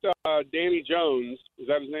look at Danny Jones. Is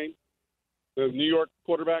that his name? The New York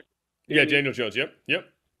quarterback? Yeah, Daniel Jones. Yep. Yeah,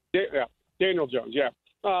 Daniel Jones, yeah.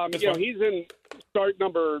 He's in start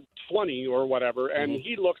number 20 or whatever, and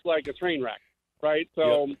he looks like a train wreck. right?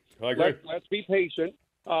 So I agree. let's be patient.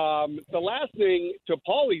 The last thing, to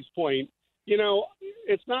Paulie's point,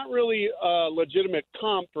 it's not really a legitimate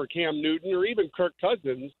comp for Cam Newton or even Kirk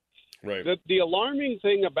Cousins. Right. The alarming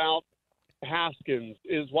thing about Haskins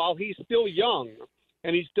is while he's still young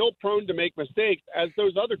and he's still prone to make mistakes, as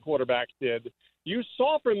those other quarterbacks did, you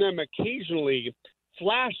saw from them occasionally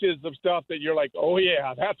flashes of stuff that you're like, oh,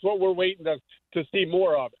 yeah, that's what we're waiting to see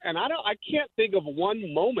more of. And I can't think of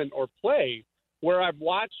one moment or play where I've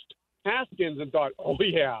watched Haskins and thought, oh,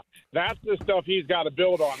 yeah, that's the stuff he's got to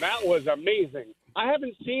build on. That was amazing. I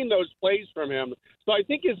haven't seen those plays from him, so I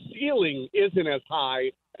think his ceiling isn't as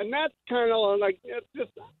high. And that's kind of like, it's just,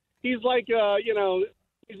 he's like,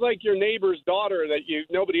 he's like your neighbor's daughter that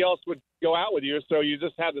nobody else would go out with you, so you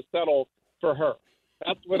just had to settle for her.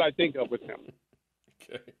 That's what I think of with him.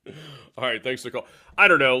 Okay. All right, thanks for the call. I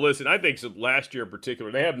don't know. Listen, I think last year in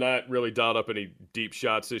particular, they have not really dialed up any deep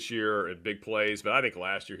shots this year and big plays, but I think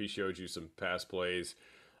last year he showed you some pass plays.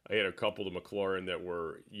 I had a couple to McLaurin that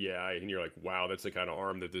were, and you're like, wow, that's the kind of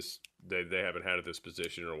arm that they haven't had at this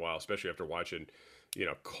position in a while, especially after watching,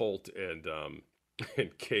 Colt and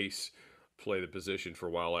Case play the position for a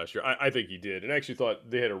while last year. I think he did, and I actually thought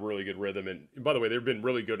they had a really good rhythm. And by the way, they've been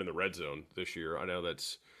really good in the red zone this year. I know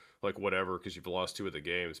that's like whatever because you've lost 2 of the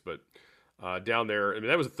games, but down there, I mean,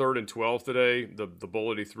 that was a 3rd and 12 today. The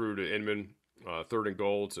bullet he threw to Inman, 3rd and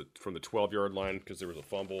goal from the 12-yard line because there was a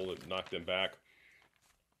fumble that knocked them back.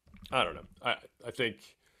 I don't know. I think,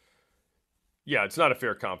 it's not a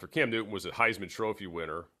fair comp. For Cam Newton was a Heisman Trophy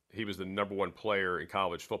winner. He was the number 1 player in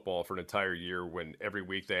college football for an entire year when every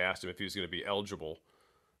week they asked him if he was going to be eligible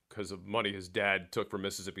because of money his dad took from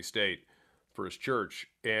Mississippi State for his church,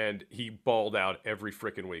 and he balled out every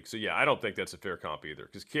freaking week. So, I don't think that's a fair comp either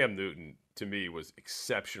because Cam Newton, to me, was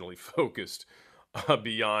exceptionally focused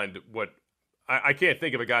beyond what – I can't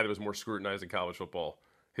think of a guy that was more scrutinized in college football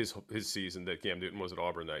his season that Cam Newton was at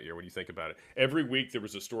Auburn that year when you think about it. Every week there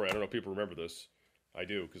was a story. I don't know if people remember this. I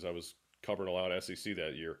do because I was covering a lot of SEC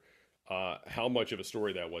that year. How much of a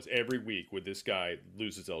story that was. Every week would this guy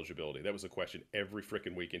lose his eligibility? That was the question every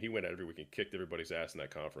freaking week, and he went out every week and kicked everybody's ass in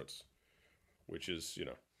that conference, which is,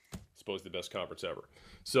 supposed the best conference ever.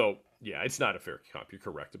 So, it's not a fair comp. You're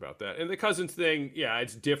correct about that. And the Cousins thing,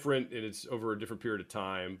 it's different, and it's over a different period of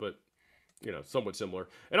time, but somewhat similar.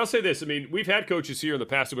 And I'll say this, I mean, we've had coaches here in the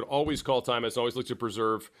past who would always call timeouts, always look to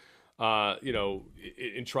preserve,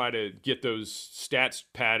 and try to get those stats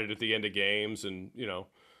padded at the end of games and,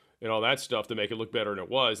 and all that stuff to make it look better than it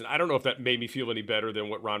was. And I don't know if that made me feel any better than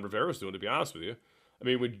what Ron Rivera's doing, to be honest with you. I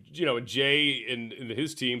mean, when Jay and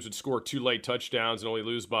his teams would score 2 late touchdowns and only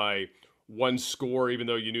lose by 1 score, even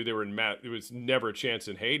though you knew they were there was never a chance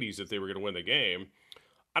in Hades that they were going to win the game.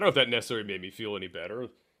 I don't know if that necessarily made me feel any better.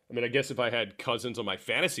 I mean, I guess if I had Cousins on my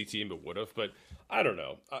fantasy team, it would have, but I don't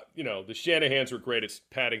know. The Shanahans were great at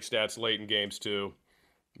padding stats late in games too,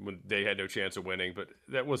 when they had no chance of winning, but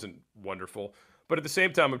that wasn't wonderful. But at the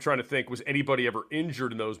same time, I'm trying to think, was anybody ever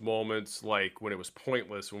injured in those moments, like when it was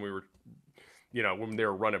pointless, when we were, when they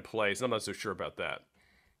were running plays? I'm not so sure about that.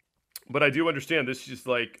 But I do understand this is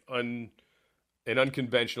like an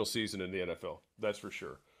unconventional season in the NFL. That's for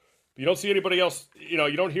sure. You don't see anybody else, you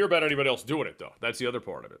don't hear about anybody else doing it though. That's the other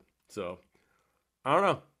part of it. So I don't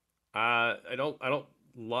know. I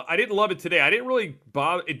didn't love it today.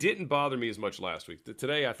 It didn't bother me as much last week.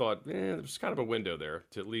 Today I thought, there was kind of a window there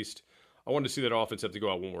to at least, I wanted to see that offense have to go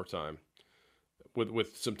out one more time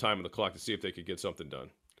with some time on the clock to see if they could get something done.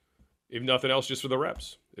 If nothing else, just for the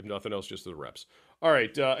reps. All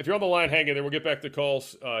right. If you're on the line, hang in there. We'll get back to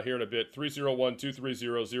calls here in a bit.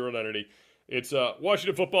 301-230-0980. It's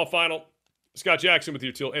Washington Football Final. Scott Jackson with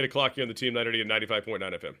you till 8 o'clock here on the team, 980 and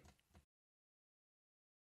 95.9 FM.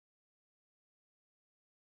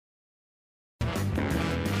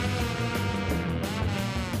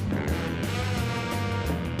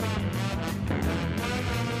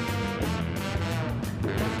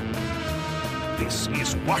 This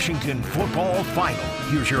is Washington Football Final.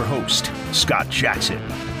 Here's your host, Scott Jackson.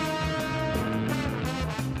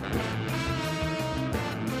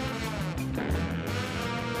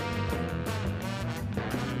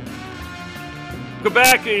 Welcome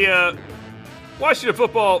back. A Washington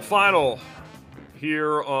Football Final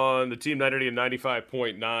here on the team 980 and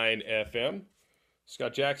 95.9 FM.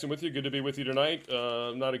 Scott Jackson with you. Good to be with you tonight.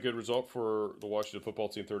 Not a good result for the Washington football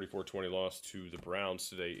team. 34-20 loss to the Browns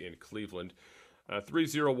today in Cleveland.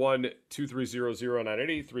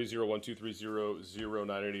 301-230-0980.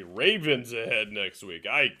 301-230-0980. Ravens ahead next week.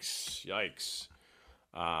 Yikes.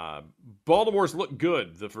 Baltimore's looked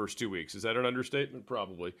good the first 2 weeks. Is that an understatement?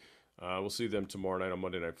 Probably. We'll see them tomorrow night on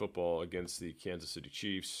Monday Night Football against the Kansas City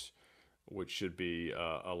Chiefs. which should be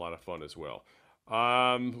a lot of fun as well.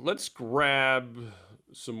 Let's grab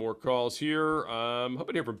some more calls here. Hoping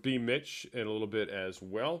to hear from B. Mitch in a little bit as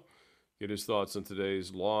well. Get his thoughts on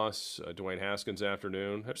today's loss. Dwayne Haskins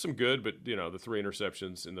afternoon. Have some good, but, the 3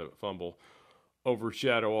 interceptions and the fumble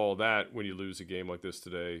overshadow all that when you lose a game like this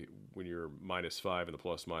today. When you're -5 in the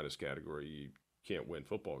plus-minus category, you can't win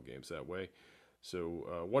football games that way.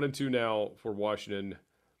 So 1-2 now for Washington.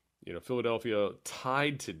 Philadelphia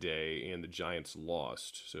tied today, and the Giants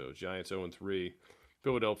lost. So Giants 0-3,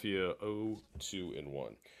 Philadelphia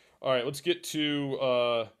 0-2-1. All right, let's get to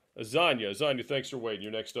Azanya. Azanya, thanks for waiting.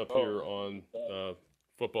 You're next up here on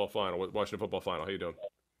Football Final, Washington Football Final. How you doing?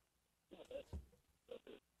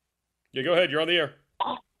 Yeah, go ahead. You're on the air.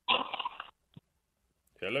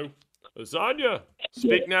 Hello. Azanya,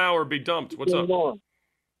 speak now or be dumped. What's up?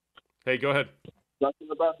 Hey, go ahead. Nothing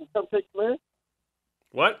about some cupcakes, man.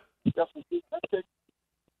 What? Got some cupcakes.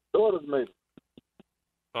 Daughters made it.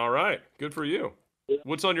 All right. Good for you. Yeah.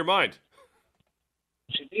 What's on your mind?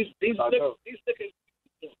 These stickers.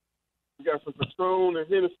 We got some Patron and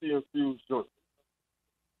Hennessy infused joints.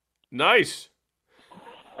 Nice.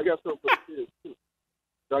 I got some for the kids, too.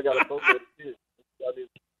 I got a boat for the kids.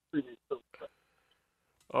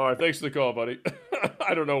 All right, thanks for the call, buddy.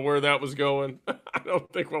 I don't know where that was going. I don't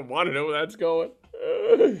think we'll want to know where that's going.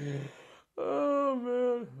 Oh,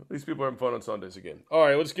 man. These people are having fun on Sundays again. All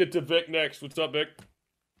right, let's get to Vic next. What's up, Vic?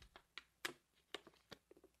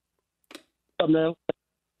 What's up, man?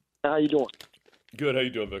 How you doing? Good. How you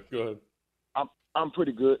doing, Vic? Go ahead. I'm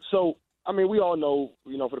pretty good. So, we all know,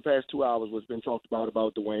 for the past 2 hours what's been talked about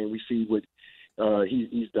Dwayne. We see what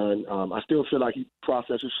he's done. I still feel like he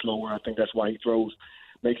processes slower. I think that's why he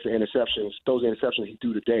makes the interceptions. Those interceptions he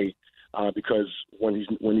threw today, because when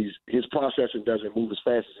his processing doesn't move as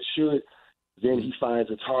fast as it should, then he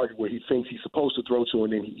finds a target where he thinks he's supposed to throw to,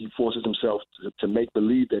 and then he forces himself to make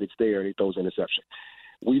believe that it's there, and he throws interception.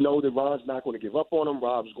 We know that Ron's not going to give up on him.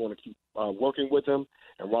 Rob's going to keep working with him,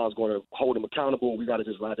 and Ron's going to hold him accountable. We got to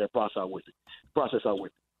just ride that process out with it.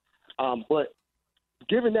 But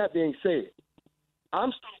given that being said,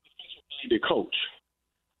 I'm still a defensive-minded coach.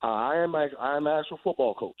 I am an actual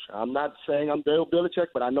football coach. I'm not saying I'm Bill Belichick,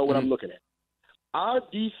 but I know what I'm looking at. Our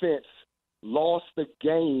defense lost the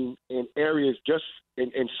game in areas just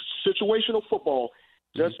in situational football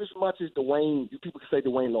just as much as Dwayne. You people can say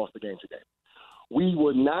Dwayne lost the game today. We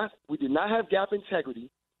did not have gap integrity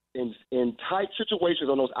in tight situations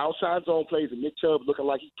on those outside zone plays, and Nick Chubb looking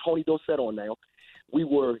like he's Tony Dorsett on now. We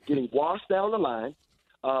were getting washed down the line.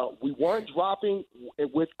 We weren't dropping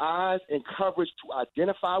with eyes and coverage to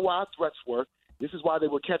identify where our threats were. This is why they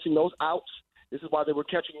were catching those outs. This is why they were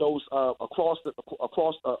catching those across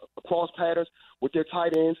patterns with their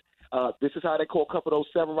tight ends. This is how they call a couple of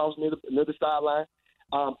those 7 routes near the sideline.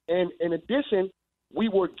 And in addition, we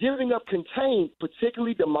were giving up contained,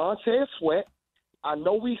 particularly DeMontez Sweat. I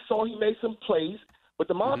know we saw he made some plays, but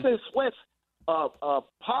DeMontez Sweat's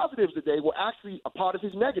positives today were actually a part of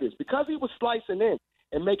his negatives. Because he was slicing in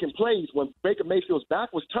and making plays when Baker Mayfield's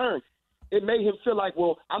back was turned, it made him feel like,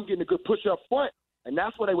 well, I'm getting a good push up front. And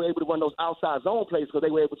that's why they were able to run those outside zone plays, because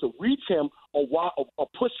they were able to reach him or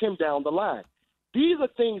push him down the line. These are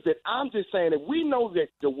things that I'm just saying that we know that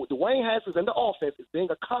Dwayne Haskins and the offense is being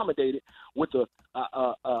accommodated with a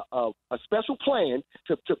special plan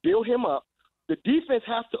to build him up. The defense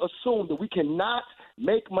has to assume that we cannot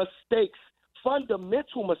make mistakes,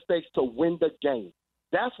 fundamental mistakes, to win the game.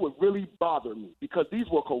 That's what really bothered me, because these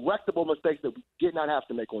were correctable mistakes that we did not have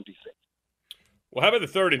to make on defense. Well, how about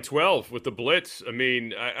the 3rd and 12 with the blitz? I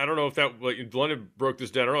mean, I don't know if that – London broke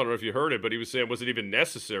this down. I don't know if you heard it, but he was saying was it even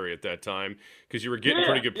necessary at that time, because you were getting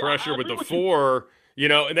pretty good pressure with the 4,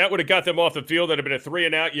 and that would have got them off the field. That would have been a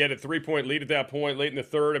 3-and-out. You had a 3-point lead at that point late in the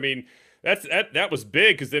 3rd. I mean, that was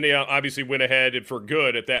big, because then they obviously went ahead and for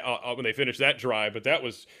good at that when they finished that drive. But that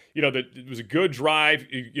was, it was a good drive.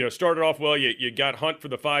 Started off well. You got Hunt for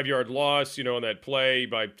the 5-yard loss, on that play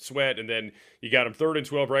by Sweat, and then you got him 3rd and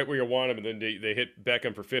 12 right where you want him, and then they hit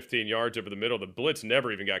Beckham for 15 yards over the middle. The blitz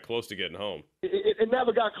never even got close to getting home. It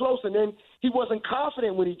never got close, and then he wasn't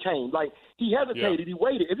confident when he came. Like, he hesitated. Yeah. He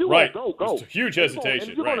waited. If you want to go. Huge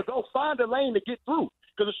hesitation. If you want to go, find a lane to get through.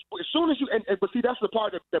 Because as soon as you – but see, that's the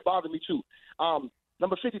part that bothered me too.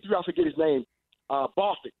 Number 53, I forget his name,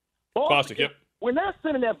 Bostic. Bostic, yep. When they're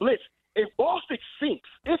sending that blitz, if Bostic sinks,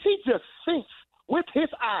 if he just sinks with his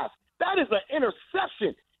eyes, that is an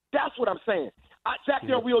interception. That's what I'm saying. Jack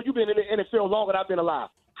Del Rio, you've been in the NFL longer than I've been alive.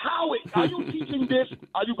 Are you teaching this?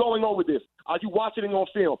 Are you going over this? Are you watching it on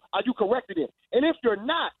film? Are you correcting it? And if you're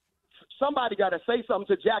not, somebody got to say something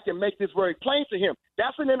to Jack and make this very plain to him.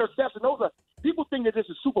 That's an interception. Those are People think that this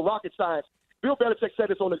is super rocket science. Bill Belichick said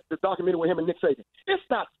this on the documentary with him and Nick Saban. It's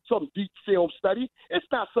not some deep film study. It's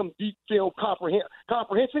not some deep film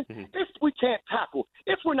comprehension. It's we can't tackle.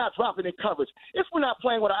 It's we're not dropping in coverage. It's we're not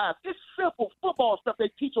playing with our eyes. It's simple football stuff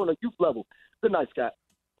they teach on a youth level. Good night, Scott.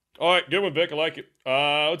 All right, good one, Vic. I like it.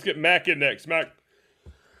 Let's get Mac in next. Mac.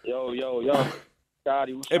 Yo.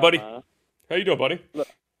 Scotty, what's hey, up, buddy. Man? How you doing, buddy? Look,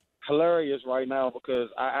 hilarious right now because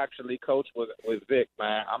I actually coach with Vic,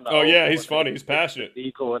 man. I'm the he's funny. He's passionate.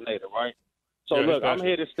 D coordinator, right? So, yeah, look, I'm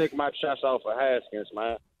here to stick my chest out for Haskins,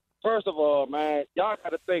 man. First of all, man, y'all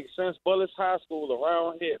got to think, since Bullis High School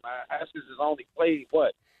around here, man, Haskins has only played,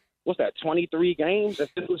 what's that, 23 games? This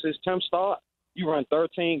was his 10th start? You run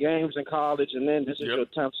 13 games in college, and then this is your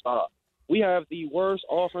 10th start. We have the worst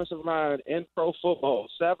offensive line in pro football.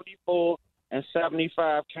 74 and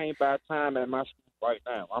 75 came by time at my school right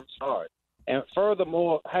now. I'm sorry. And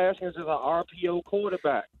furthermore, Haskins is an RPO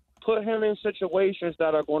quarterback. Put him in situations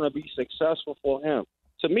that are going to be successful for him.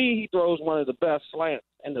 To me, he throws one of the best slants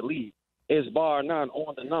in the league. Is bar none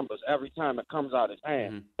on the numbers every time it comes out his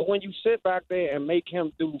hand. Mm-hmm. But when you sit back there and make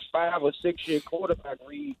him do 5 or 6 year quarterback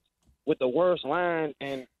reads with the worst line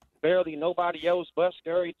and barely nobody else but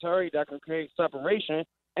Scary Terry that can create separation,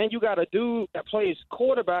 and you got a dude that plays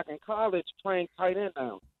quarterback in college playing tight end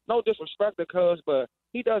now. No disrespect to Cuz, but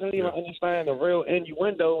he doesn't even understand the real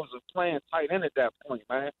innuendos of playing tight end at that point,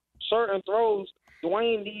 man. Certain throws,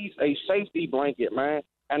 Dwayne needs a safety blanket, man.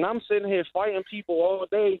 And I'm sitting here fighting people all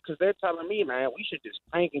day because they're telling me, man, we should just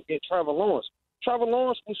tank and get Trevor Lawrence. Trevor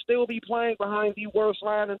Lawrence will still be playing behind the worst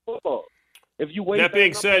line in football. If you wait. That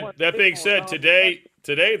being said, today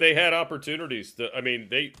they had opportunities.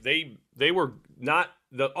 They were not.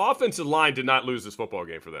 The offensive line did not lose this football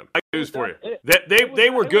game for them. I got news for you. They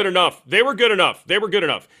were good enough. They were good enough.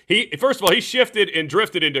 First of all, he shifted and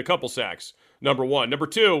drifted into a couple sacks. Number one. Number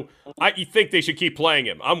two, I think they should keep playing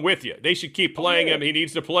him. I'm with you. They should keep playing him. He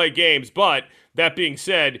needs to play games. But that being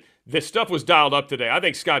said, this stuff was dialed up today. I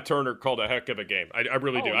think Scott Turner called a heck of a game. I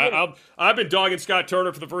really do. Yeah. I've been dogging Scott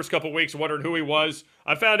Turner for the first couple of weeks, wondering who he was.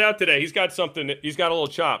 I found out today he's got something. He's got a little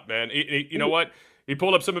chop, man. You know what? He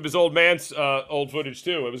pulled up some of his old old footage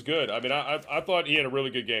too. It was good. I mean, I thought he had a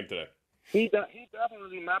really good game today. He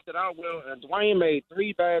definitely mapped it out well. And Dwayne made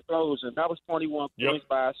 3 bad throws, and that was 21 points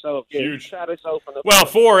by itself. Yeah, huge. He shot himself in the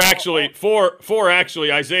four actually.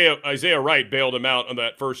 Isaiah Wright bailed him out on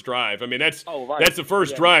that first drive. I mean, that's the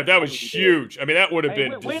first drive. That was huge. I mean, that would have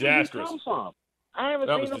been disastrous. Where did he come from? I haven't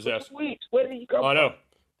seen him for 2 weeks. Where did he come from? I know.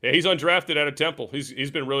 Yeah, he's undrafted out of Temple. He's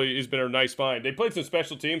been a nice find. They played some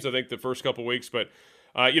special teams, I think, the first couple weeks, but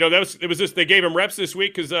they gave him reps this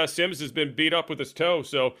week because Sims has been beat up with his toe.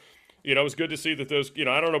 So, it was good to see that those.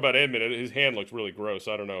 I don't know about Edmund. His hand looks really gross.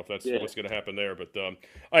 I don't know if that's what's going to happen there. But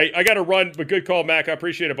I got to run. But good call, Mac. I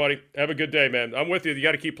appreciate it, buddy. Have a good day, man. I'm with you. You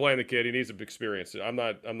got to keep playing the kid. He needs some experience. I'm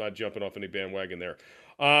not jumping off any bandwagon there.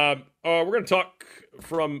 We're going to talk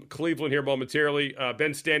from Cleveland here momentarily.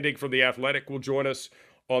 Ben Standig from The Athletic will join us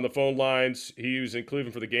on the phone lines. He was in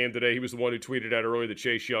Cleveland for the game today. He was the one who tweeted out earlier that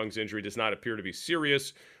Chase Young's injury does not appear to be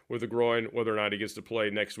serious with the groin. Whether or not he gets to play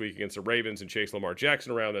next week against the Ravens and chase Lamar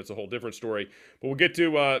Jackson around, that's a whole different story. But we'll get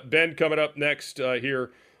to Ben coming up next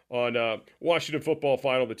here on Washington Football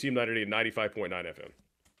Final, the Team 98 and 95.9 FM.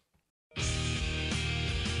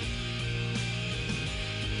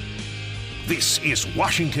 This is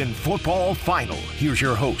Washington Football Final. Here's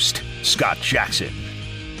your host, Scott Jackson.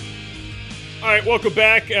 All right, welcome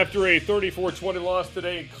back after a 34-20 loss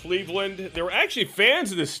today in Cleveland. There were actually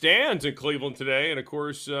fans in the stands in Cleveland today, and of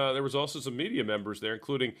course, there was also some media members there,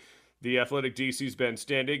 including the Athletic DC's Ben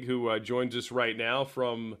Standig, who joins us right now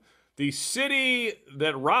from the city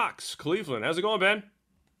that rocks, Cleveland. How's it going, Ben?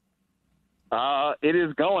 It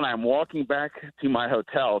is going. I'm walking back to my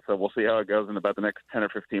hotel, so we'll see how it goes in about the next 10 or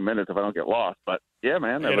 15 minutes if I don't get lost. But, yeah,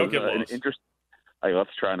 man, that was an interesting.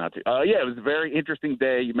 Let's try not to. It was a very interesting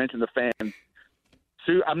day. You mentioned the fans.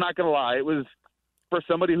 So I'm not going to lie. It was, for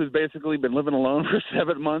somebody who's basically been living alone for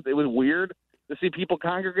 7 months, it was weird to see people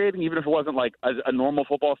congregating, even if it wasn't like a normal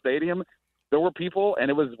football stadium. There were people, and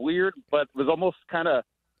it was weird, but it was almost kind of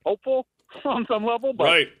hopeful on some level.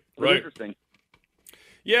 But it was interesting.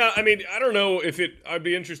 Yeah, I mean, I don't know if I'd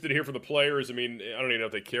be interested to hear from the players. I mean, I don't even know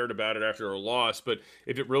if they cared about it after a loss, but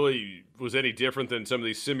if it really was any different than some of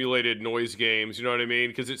these simulated noise games, you know what I mean?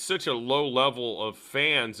 Because it's such a low level of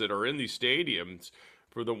fans that are in these stadiums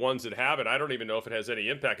for the ones that have it. I don't even know if it has any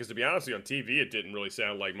impact, because to be honest with you, on TV, it didn't really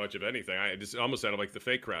sound like much of anything. It just almost sounded like the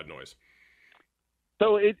fake crowd noise.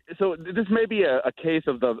 So this may be a case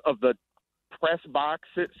of the press box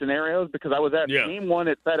scenarios, because I was at game one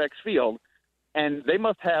at FedEx Field, and they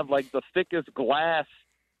must have like the thickest glass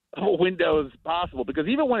windows possible, because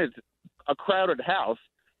even when it's a crowded house,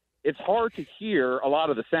 it's hard to hear a lot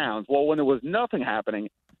of the sounds. Well, when there was nothing happening,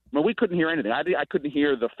 I mean, we couldn't hear anything. I couldn't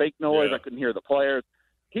hear the fake noise. Yeah. I couldn't hear the players.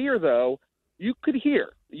 Here, though, you could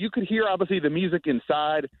hear. You could hear, obviously, the music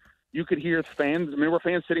inside. You could hear fans. I mean, there were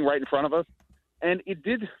fans sitting right in front of us. And it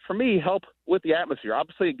did, for me, help with the atmosphere.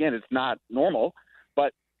 Obviously, again, it's not normal,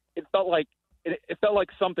 but it felt like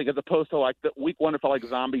something, as opposed to like the week one, it felt like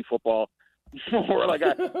zombie football. Or like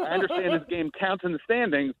I understand this game counts in the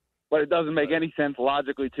standings, but it doesn't make any sense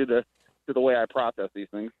logically to the way I process these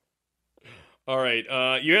things. All right.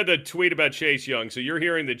 You had the tweet about Chase Young. So you're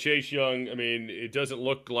hearing that Chase Young, I mean, it doesn't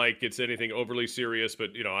look like it's anything overly serious, but,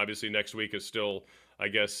 obviously next week is still, I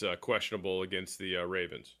guess, questionable against the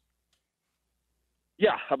Ravens.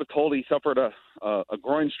 Yeah, I was told he suffered a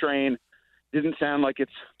groin strain. Didn't sound like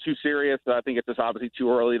it's too serious. I think it's just obviously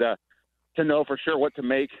too early to know for sure what to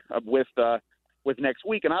make with next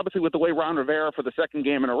week. And obviously with the way Ron Rivera, for the second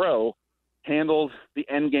game in a row, handled the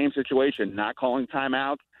end game situation, not calling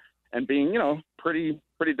timeouts and being, pretty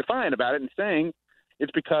defiant about it, and saying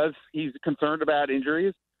it's because he's concerned about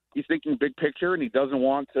injuries. He's thinking big picture, and he doesn't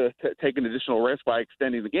want to take an additional risk by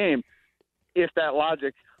extending the game. If that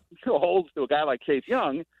logic holds to a guy like Chase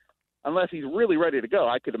Young, unless he's really ready to go,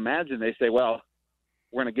 I could imagine they say, well,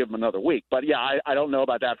 we're going to give him another week. But, yeah, I don't know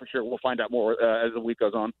about that for sure. We'll find out more as the week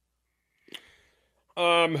goes on.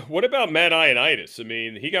 What about Matt Ioannidis? I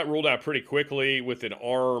mean, he got ruled out pretty quickly with an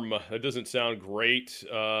arm. That doesn't sound great.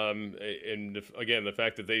 And, again, the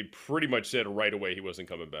fact that they pretty much said right away he wasn't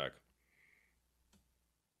coming back.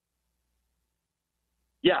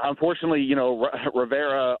 Yeah, unfortunately,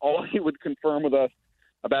 Rivera, all he would confirm with us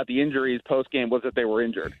about the injuries post-game was that they were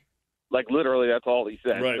injured. Like, literally, that's all he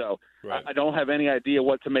said. Right. So Right. I don't have any idea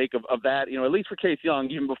what to make of that. At least for Chase Young,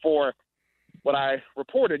 even before what I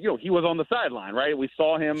reported, he was on the sideline, right? We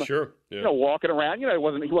saw him, sure, yeah. Walking around. He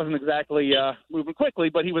wasn't exactly moving quickly,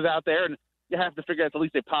 but he was out there, and you have to figure that's at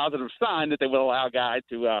least a positive sign that they will allow a guy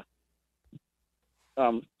to,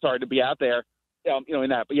 to be out there, in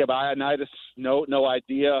that. But yeah, by Ioannidis, no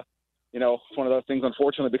idea. It's one of those things,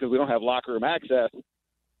 unfortunately, because we don't have locker room access,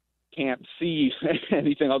 can't see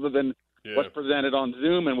anything other than what's presented on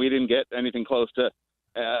Zoom, and we didn't get anything close to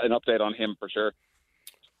an update on him for sure.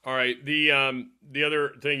 All right. The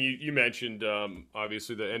other thing you mentioned,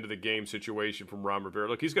 obviously the end of the game situation from Ron Rivera.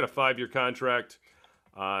 Look, he's got a 5-year contract.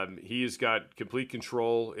 He has got complete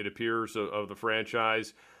control, it appears, of the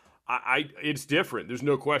franchise. It's different. There's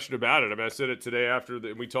no question about it. I mean, I said it today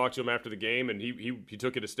we talked to him after the game, and he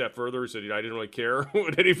took it a step further. He said, I didn't really care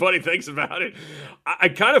what anybody thinks about it. I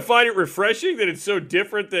kind of find it refreshing that it's so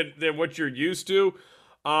different than what you're used to.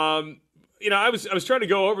 I was trying to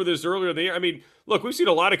go over this earlier in the year. I mean, look, we've seen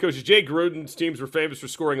a lot of coaches. Jay Gruden's teams were famous for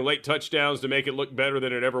scoring late touchdowns to make it look better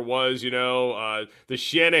than it ever was. The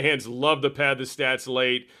Shanahans love to pad the stats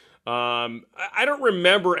late. I don't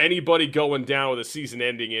remember anybody going down with a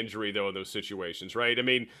season-ending injury, though, in those situations, right? I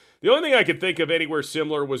mean, the only thing I could think of anywhere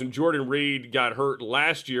similar was when Jordan Reed got hurt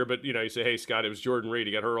last year, but, you say, hey, Scott, it was Jordan Reed.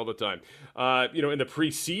 He got hurt all the time. In the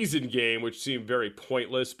preseason game, which seemed very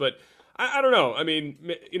pointless. But I don't know. I mean,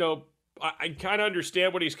 I kind of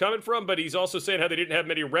understand what he's coming from, but he's also saying how they didn't have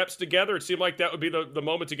many reps together. It seemed like that would be the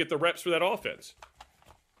moment to get the reps for that offense.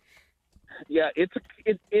 Yeah, it's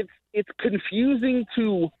confusing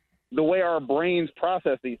to the way our brains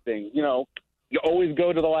process these things. You always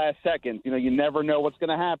go to the last second. You never know what's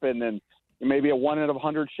going to happen, and it may be a 1 in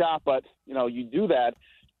 100 shot, but you do that.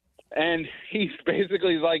 And he's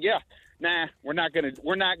basically like, yeah, nah, we're not gonna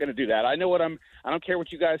do that. I know I don't care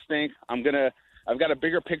what you guys think. I've got a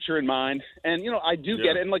bigger picture in mind, and I do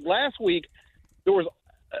get it. And like last week, there was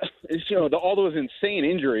all those insane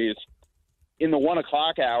injuries in the 1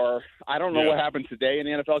 o'clock hour. I don't know what happened today in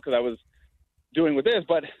the NFL because I was doing with this,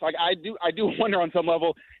 but like I do wonder on some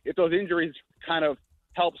level if those injuries kind of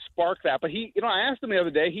help spark that. But I asked him the other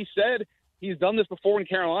day. He said he's done this before in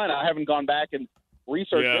Carolina. I haven't gone back and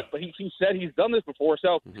researched it, but he said he's done this before.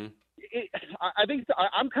 So I think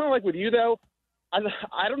I'm kind of like with you though.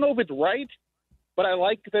 I don't know if it's right, but I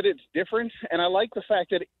like that it's different, and I like the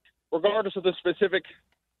fact that regardless of the specific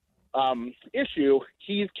issue,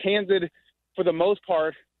 he's candid for the most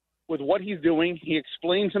part with what he's doing. He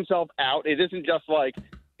explains himself out. It isn't just like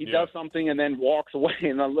he does something and then walks away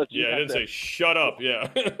and then lets you. Yeah, I didn't say shut up. Yeah.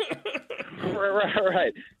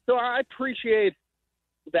 Right. So I appreciate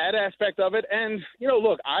that aspect of it. And,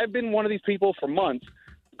 look, I've been one of these people for months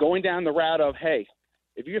going down the route of, hey,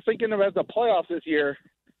 if you're thinking about the playoffs this year,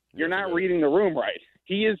 you're not reading the room right.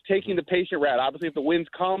 He is taking the patient route. Obviously, if the wins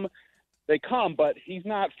come, they come, but he's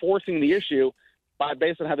not forcing the issue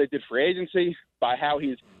based on how they did free agency, by how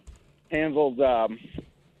he's handled,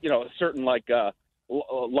 certain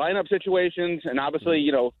lineup situations, and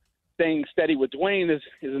obviously, staying steady with Dwayne is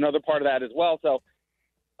another part of that as well. So,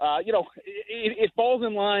 it falls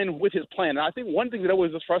in line with his plan. And I think one thing that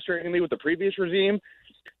always was frustrating me with the previous regime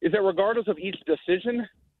is that regardless of each decision,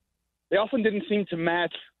 they often didn't seem to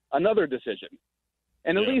match another decision.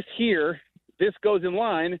 And at least here, this goes in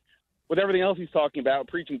line with everything else he's talking about,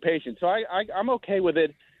 preaching patience. So I'm okay with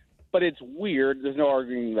it, but it's weird. There's no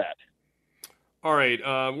arguing that. All right,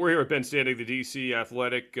 we're here with Ben Standing, the DC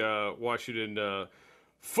Athletic, Washington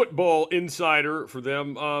football insider for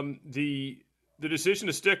them. The decision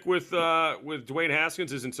to stick with Dwayne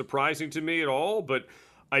Haskins isn't surprising to me at all, but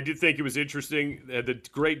I did think it was interesting the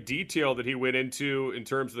great detail that he went into in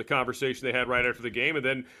terms of the conversation they had right after the game, and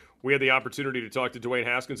then we had the opportunity to talk to Dwayne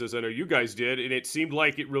Haskins, as I know you guys did, and it seemed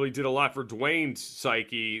like it really did a lot for Dwayne's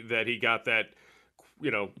psyche that he got that,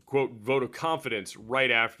 quote, vote of confidence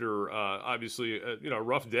right after, obviously, a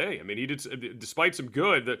rough day. I mean, he did, despite some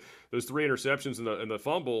good, those 3 interceptions and the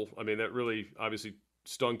fumble, I mean, that really obviously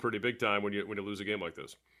stung pretty big time when you lose a game like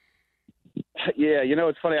this. Yeah,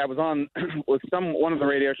 it's funny. I was on with one of the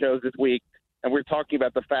radio shows this week, and we were talking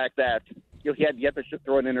about the fact that he had yet to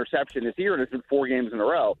throw an interception this year, and it's been 4 games in a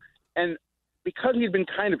row. And because he'd been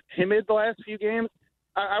kind of timid the last few games,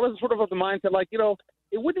 I was sort of of the mindset,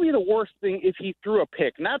 it wouldn't be the worst thing if he threw a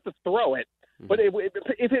pick, not to throw it, but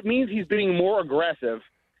if it means he's being more aggressive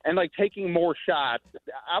and taking more shots,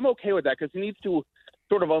 I'm okay with that because he needs to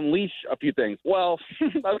sort of unleash a few things. Well,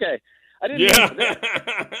 okay, I didn't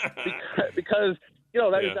because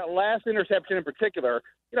that last interception in particular,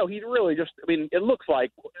 he really just, it looks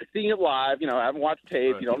like seeing it live. I haven't watched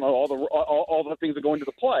tape. You don't know all the things that go into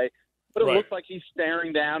the play. But it looks like he's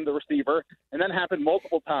staring down the receiver, and that happened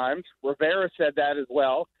multiple times. Rivera said that as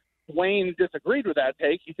well. Dwayne disagreed with that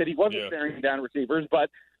take. He said he wasn't staring down receivers. But,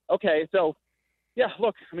 okay, so,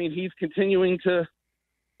 look, he's continuing to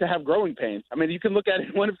have growing pains. You can look at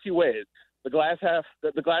it one of 2 ways. The glass half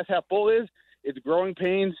full is it's growing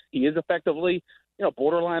pains. He is effectively,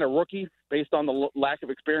 borderline a rookie based on the lack of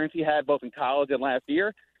experience he had both in college and last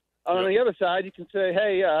year. On the other side, you can say,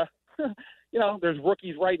 hey, there's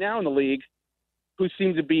rookies right now in the league who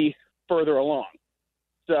seem to be further along.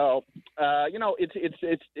 So,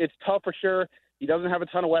 it's tough for sure. He doesn't have a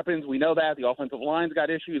ton of weapons. We know that. The offensive line's got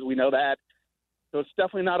issues. We know that. So it's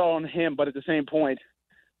definitely not all on him. But at the same point,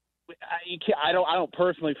 I don't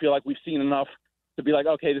personally feel like we've seen enough to be like,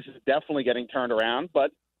 okay, this is definitely getting turned around.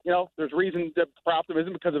 But, there's reason for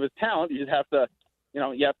optimism because of his talent. You just have to,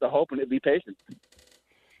 you have to hope and be patient.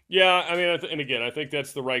 Yeah, and again, I think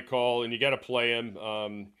that's the right call, and you got to play him.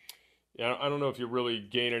 I don't know if you really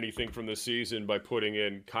gain anything from this season by putting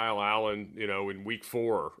in Kyle Allen, in week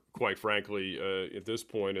 4, quite frankly, at this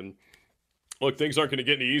point. And look, things aren't going to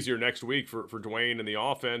get any easier next week for Dwayne and the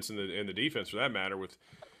offense and the defense, for that matter, with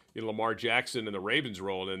Lamar Jackson and the Ravens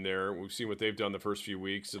rolling in there. We've seen what they've done the first few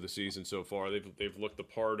weeks of the season so far. They've looked the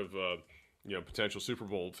part of potential Super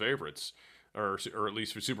Bowl favorites. Or at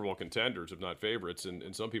least for Super Bowl contenders, if not favorites,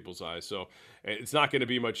 in some people's eyes. So it's not going to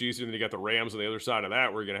be much easier. Then you got the Rams on the other side of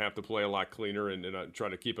that. We're going to have to play a lot cleaner and try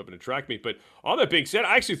to keep up in a track meet. But all that being said,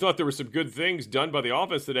 I actually thought there were some good things done by the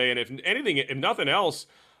offense today. And if nothing else,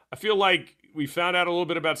 I feel like we found out a little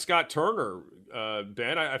bit about Scott Turner,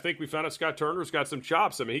 Ben. I think we found out Scott Turner's got some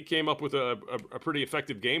chops. He came up with a pretty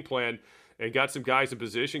effective game plan and got some guys in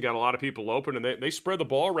position, got a lot of people open, and they spread the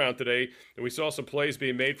ball around today, and we saw some plays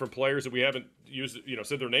being made from players that we haven't used,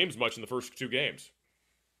 said their names much in the first 2 games.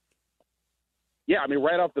 Yeah,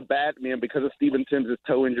 right off the bat, because of Steven Sims'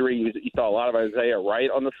 toe injury, you saw a lot of Isaiah Wright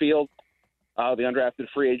on the field, the undrafted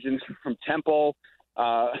free agent from Temple.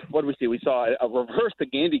 What did we see? We saw a reverse to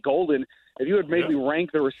Gandy Golden. If you had maybe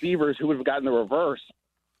ranked the receivers who would have gotten the reverse,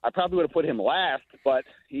 I probably would have put him last, but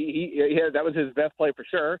he that was his best play for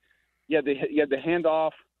sure. You had the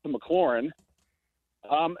handoff to McLaurin.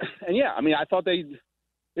 I thought they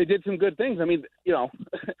did some good things.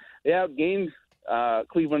 They outgained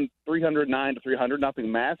Cleveland 309-300,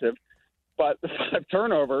 nothing massive, but the 5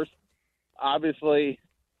 turnovers obviously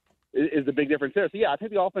is the big difference there. So, I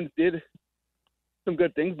think the offense did some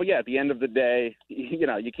good things, but at the end of the day,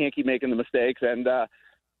 you can't keep making the mistakes, and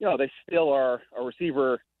they still are a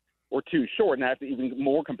receiver or 2 short, and that's even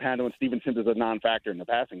more compounded when Steven Sims is a non-factor in the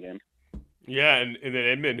passing game. Yeah, and then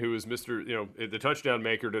Edmund, who was Mr. The touchdown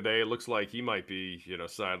maker today, it looks like he might be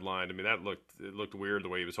sidelined. It looked weird the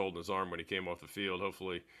way he was holding his arm when he came off the field.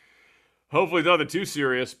 Hopefully nothing too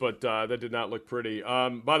serious, but that did not look pretty.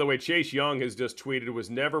 By the way, Chase Young has just tweeted, "It was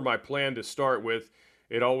never my plan to start with.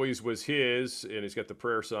 It always was his," and he's got the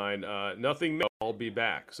prayer sign. "Nothing. I'll be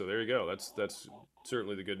back." So there you go. That's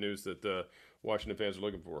certainly the good news that Washington fans are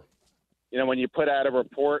looking for. You know, when you put out a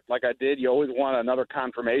report like I did, you always want another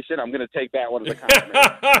confirmation. I'm going to take that one as a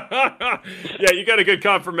confirmation. Yeah, you got a good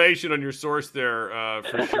confirmation on your source there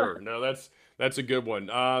for sure. No, that's a good one.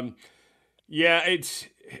 Yeah, it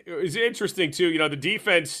was interesting too. You know, the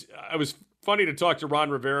defense. It was funny to talk to Ron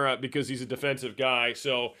Rivera because he's a defensive guy.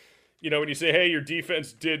 So, you know, when you say, "Hey, your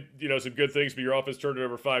defense did some good things, but your offense turned it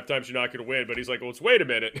over 5 times, you're not going to win." But he's like, "Well, wait a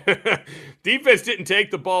minute. Defense didn't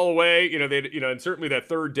take the ball away. You know, and certainly that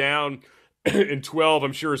third down in 12,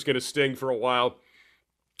 I'm sure is going to sting for a while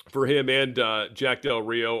for him and Jack Del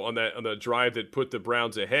Rio on the drive that put the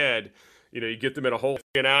Browns ahead. You know, you get them in a hole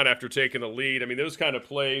and out after taking the lead. I mean, those kind of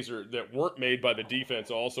plays that weren't made by the defense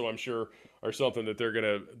also, I'm sure, are something that they're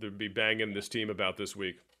going to be banging this team about this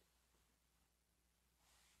week.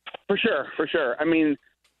 For sure. I mean,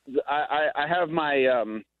 I have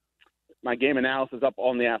my my game analysis up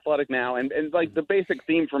on The Athletic now, and like the basic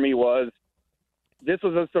theme for me was this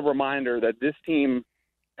was just a reminder that this team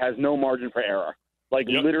has no margin for error. Like,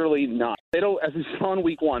 literally not. They don't, as we saw in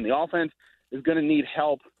week 1, the offense is going to need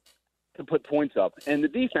help to put points up. And the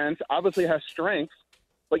defense obviously has strengths,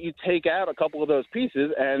 but you take out a couple of those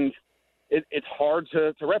pieces, and it's hard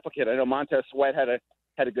to replicate. I know Montez Sweat had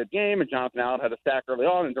a good game, and Jonathan Allen had a sack early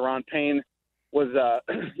on, and Deron Payne was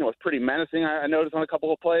was pretty menacing, I noticed, on a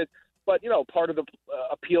couple of plays. But, part of the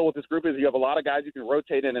appeal with this group is you have a lot of guys you can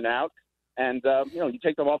rotate in and out. And, you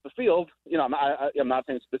take them off the field. I'm not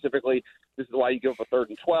saying specifically this is why you give up a 3rd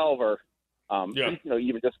and 12 or,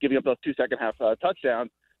 even just giving up those 2-second half touchdowns.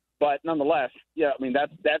 But nonetheless, I mean,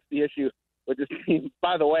 that's the issue with this team.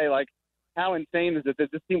 By the way, like, how insane is it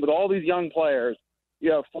that this team with all these young players,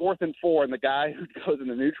 4th and 4, and the guy who goes in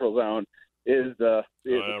the neutral zone is the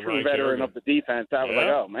true veteran of the defense. I was like,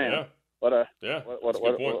 oh, man, what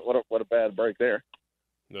a bad break there.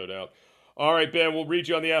 No doubt. All right, Ben, we'll read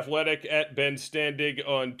you on The Athletic at Ben Standig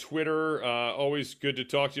on Twitter. Always good to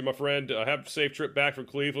talk to you, my friend. Have a safe trip back from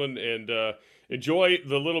Cleveland, and enjoy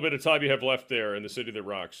the little bit of time you have left there in the city that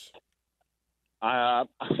rocks. I'm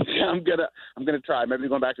gonna try. Maybe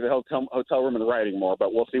going back to the hotel room and writing more,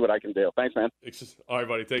 but we'll see what I can do. Thanks, man. All right,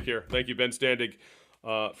 buddy. Take care. Thank you, Ben Standig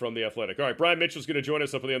from The Athletic. All right, Brian Mitchell's going to join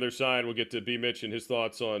us up on the other side. We'll get to B. Mitch and his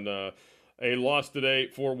thoughts on a loss today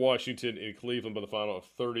for Washington in Cleveland by the final of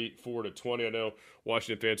 34-20. I know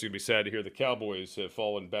Washington fans are going to be sad to hear the Cowboys have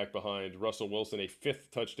fallen back behind. Russell Wilson, a 5th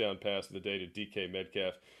touchdown pass of the day to DK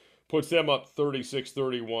Metcalf, puts them up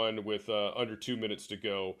 36-31 with under 2 minutes to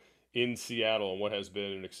go in Seattle in what has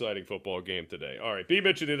been an exciting football game today. All right, B.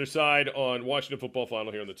 Mitch on the other side on Washington Football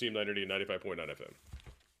Final here on the Team 980 and 95.9 FM.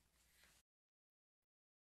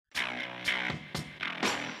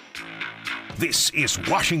 This is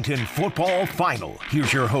Washington Football Final.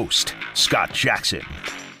 Here's your host, Scott Jackson.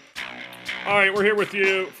 All right, we're here with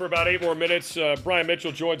you for about 8 more minutes. Brian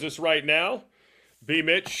Mitchell joins us right now. B.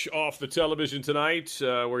 Mitch off the television tonight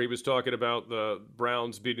where he was talking about the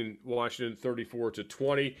Browns beating Washington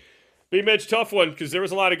 34-20. B. Mitch, tough one because there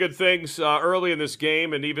was a lot of good things early in this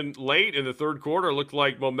game, and even late in the third quarter, it looked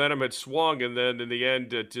like momentum had swung, and then in the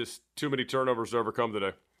end, just too many turnovers to overcome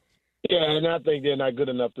today. Yeah, and I think they're not good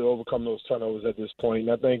enough to overcome those turnovers at this point.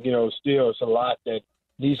 And I think, still it's a lot that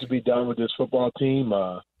needs to be done with this football team.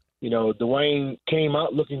 Dwayne came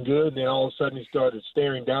out looking good, and then all of a sudden he started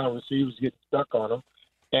staring down receivers, getting stuck on them.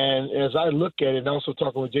 And as I look at it, and also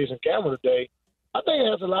talking with Jason Campbell today, I think it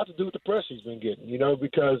has a lot to do with the press he's been getting,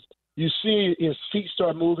 because you see his feet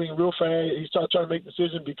start moving real fast. He starts trying to make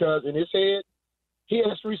decisions because in his head, he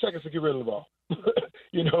has 3 seconds to get rid of the ball.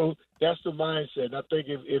 That's the mindset. And I think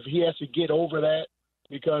if he has to get over that,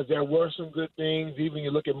 because there were some good things, even you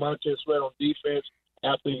look at Montez Sweat on defense,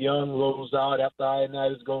 after Young goes out, after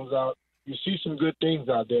Ioannidis goes out, you see some good things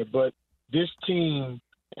out there. But this team,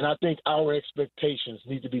 and I think our expectations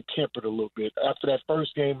need to be tempered a little bit. After that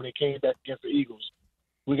first game when they came back against the Eagles,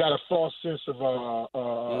 we got a false sense of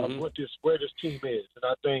where this team is. And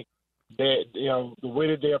I think that, the way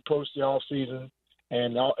that they approach the offseason,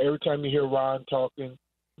 and every time you hear Ron talking,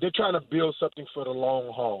 they're trying to build something for the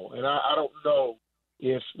long haul. And I don't know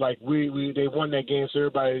if, like, they won that game, so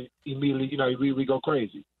everybody immediately, we go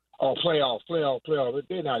crazy. Oh, playoff. But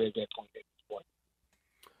they're not at that point at this point.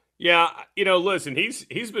 Yeah, listen,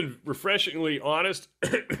 he's been refreshingly honest,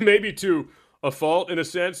 maybe to a fault in a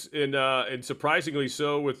sense, and surprisingly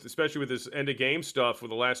so, especially with this end-of-game stuff for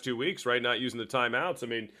the last 2 weeks, right, not using the timeouts. I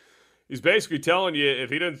mean, he's basically telling you if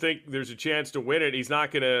he doesn't think there's a chance to win it, he's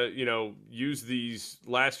not going to, use these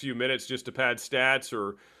last few minutes just to pad stats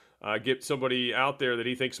or get somebody out there that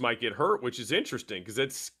he thinks might get hurt, which is interesting because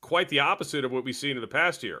that's quite the opposite of what we've seen in the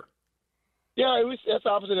past year. Yeah, that's the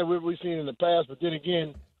opposite of what we've seen in the past. But then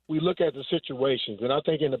again, we look at the situations, and I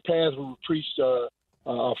think in the past we preached a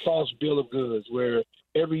false bill of goods, where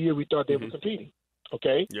every year we thought they were competing.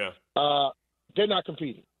 Okay. Yeah. They're not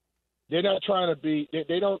competing. They're not trying to be.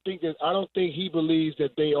 They don't think that. I don't think he believes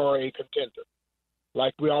that they are a contender.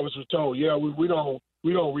 Like we always were told. Yeah, we don't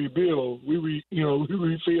rebuild. We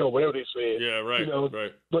refill. Whatever they said. Yeah. Right.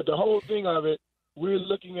 Right. But the whole thing of it, we're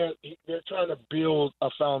looking at. They're trying to build a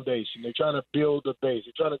foundation. They're trying to build a base.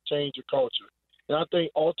 They're trying to change the culture. And I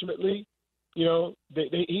think ultimately,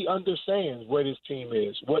 he understands where this team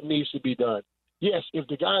is, what needs to be done. Yes, if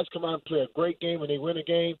the guys come out and play a great game and they win a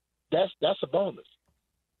game, that's a bonus.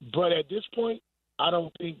 But at this point, I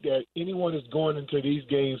don't think that anyone is going into these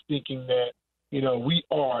games thinking that, we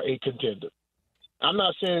are a contender. I'm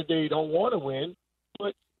not saying that they don't want to win,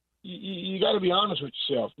 but you got to be honest with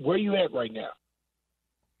yourself. Where are you at right now?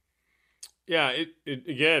 Yeah,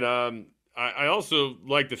 again, I also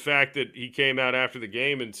like the fact that he came out after the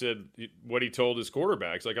game and said what he told his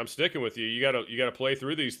quarterbacks. Like, I'm sticking with you. You got to play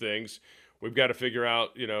through these things. We've got to figure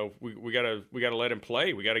out, we got to let him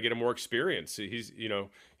play. We got to get him more experience.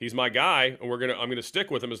 He's my guy, and I'm going to stick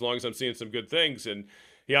with him as long as I'm seeing some good things. And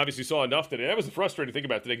he obviously saw enough today. That was the frustrating thing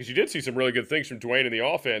about today, because you did see some really good things from Dwayne in the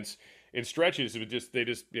offense in stretches.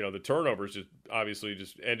 The turnovers obviously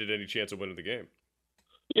ended any chance of winning the game.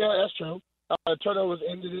 Yeah, that's true. Turnovers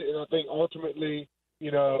ended it, and I think ultimately, you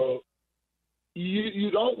don't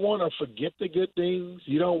want to forget the good things.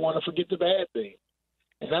 You don't want to forget the bad things.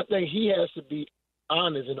 And I think he has to be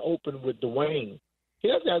honest and open with Dwayne. He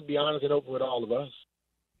doesn't have to be honest and open with all of us.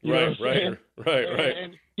 Right.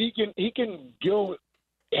 And he can go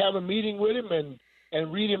have a meeting with him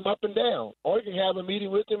and read him up and down, or he can have a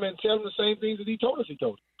meeting with him and tell him the same things that he told us he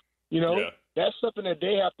told him. That's something that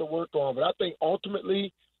they have to work on. But I think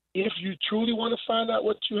ultimately, if you truly want to find out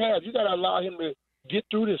what you have, you got to allow him to get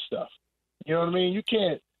through this stuff. You know what I mean? You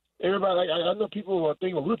can't. Everybody, I know people are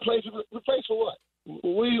thinking, replace for what?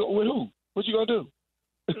 With who? What you gonna do?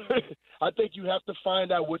 I think you have to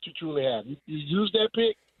find out what you truly have. You use that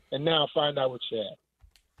pick, and now find out what you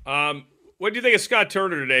have. What do you think of Scott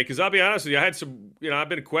Turner today? Because I'll be honest with you, I had some. I've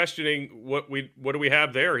been questioning what do we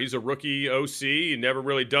have there. He's a rookie OC. He never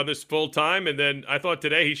really done this full time, and then I thought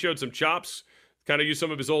today he showed some chops. Kind of used some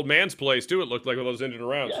of his old man's plays too. It looked like with those in and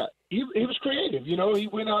arounds. Yeah, he was creative. He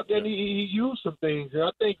went out there and he used some things. And I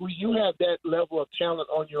think when you have that level of talent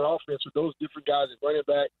on your offense with those different guys at running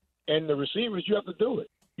back and the receivers, you have to do it.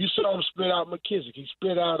 You saw him split out McKissick. He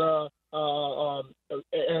split out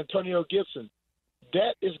Antonio Gibson.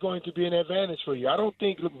 That is going to be an advantage for you. I don't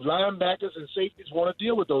think linebackers and safeties want to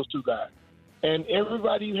deal with those two guys. And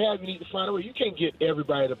everybody you have, you need to find a way. You can't get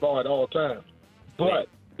everybody the ball at all times. But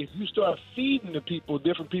if you start feeding the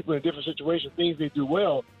different people in different situations, things they do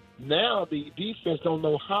well, now the defense don't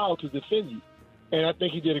know how to defend you. And I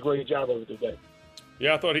think he did a great job of it today.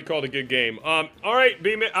 Yeah, I thought he called a good game. All right,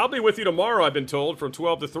 B-Man, I'll be with you tomorrow, I've been told, from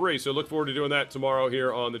 12 to 3. So look forward to doing that tomorrow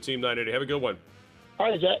here on the Team 980. Have a good one. All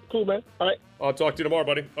right, Jack. Cool, man. All right. I'll talk to you tomorrow,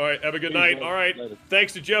 buddy. All right, have a good night. All right.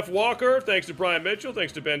 Thanks to Jeff Walker. Thanks to Brian Mitchell.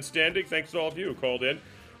 Thanks to Ben Standig. Thanks to all of you who called in.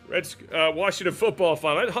 Washington football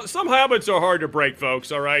final. Some habits are hard to break,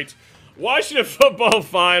 folks, all right? Washington football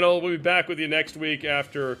final. We'll be back with you next week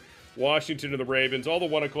after Washington and the Ravens. All the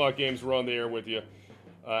 1 o'clock games were on the air with you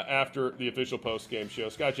after the official post-game show.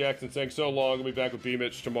 Scott Jackson saying so long. We'll be back with B.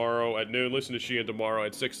 Mitch tomorrow at noon. Listen to Sheehan tomorrow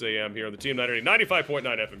at 6 a.m. here on the Team 980, 95.9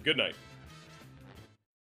 FM. Good night.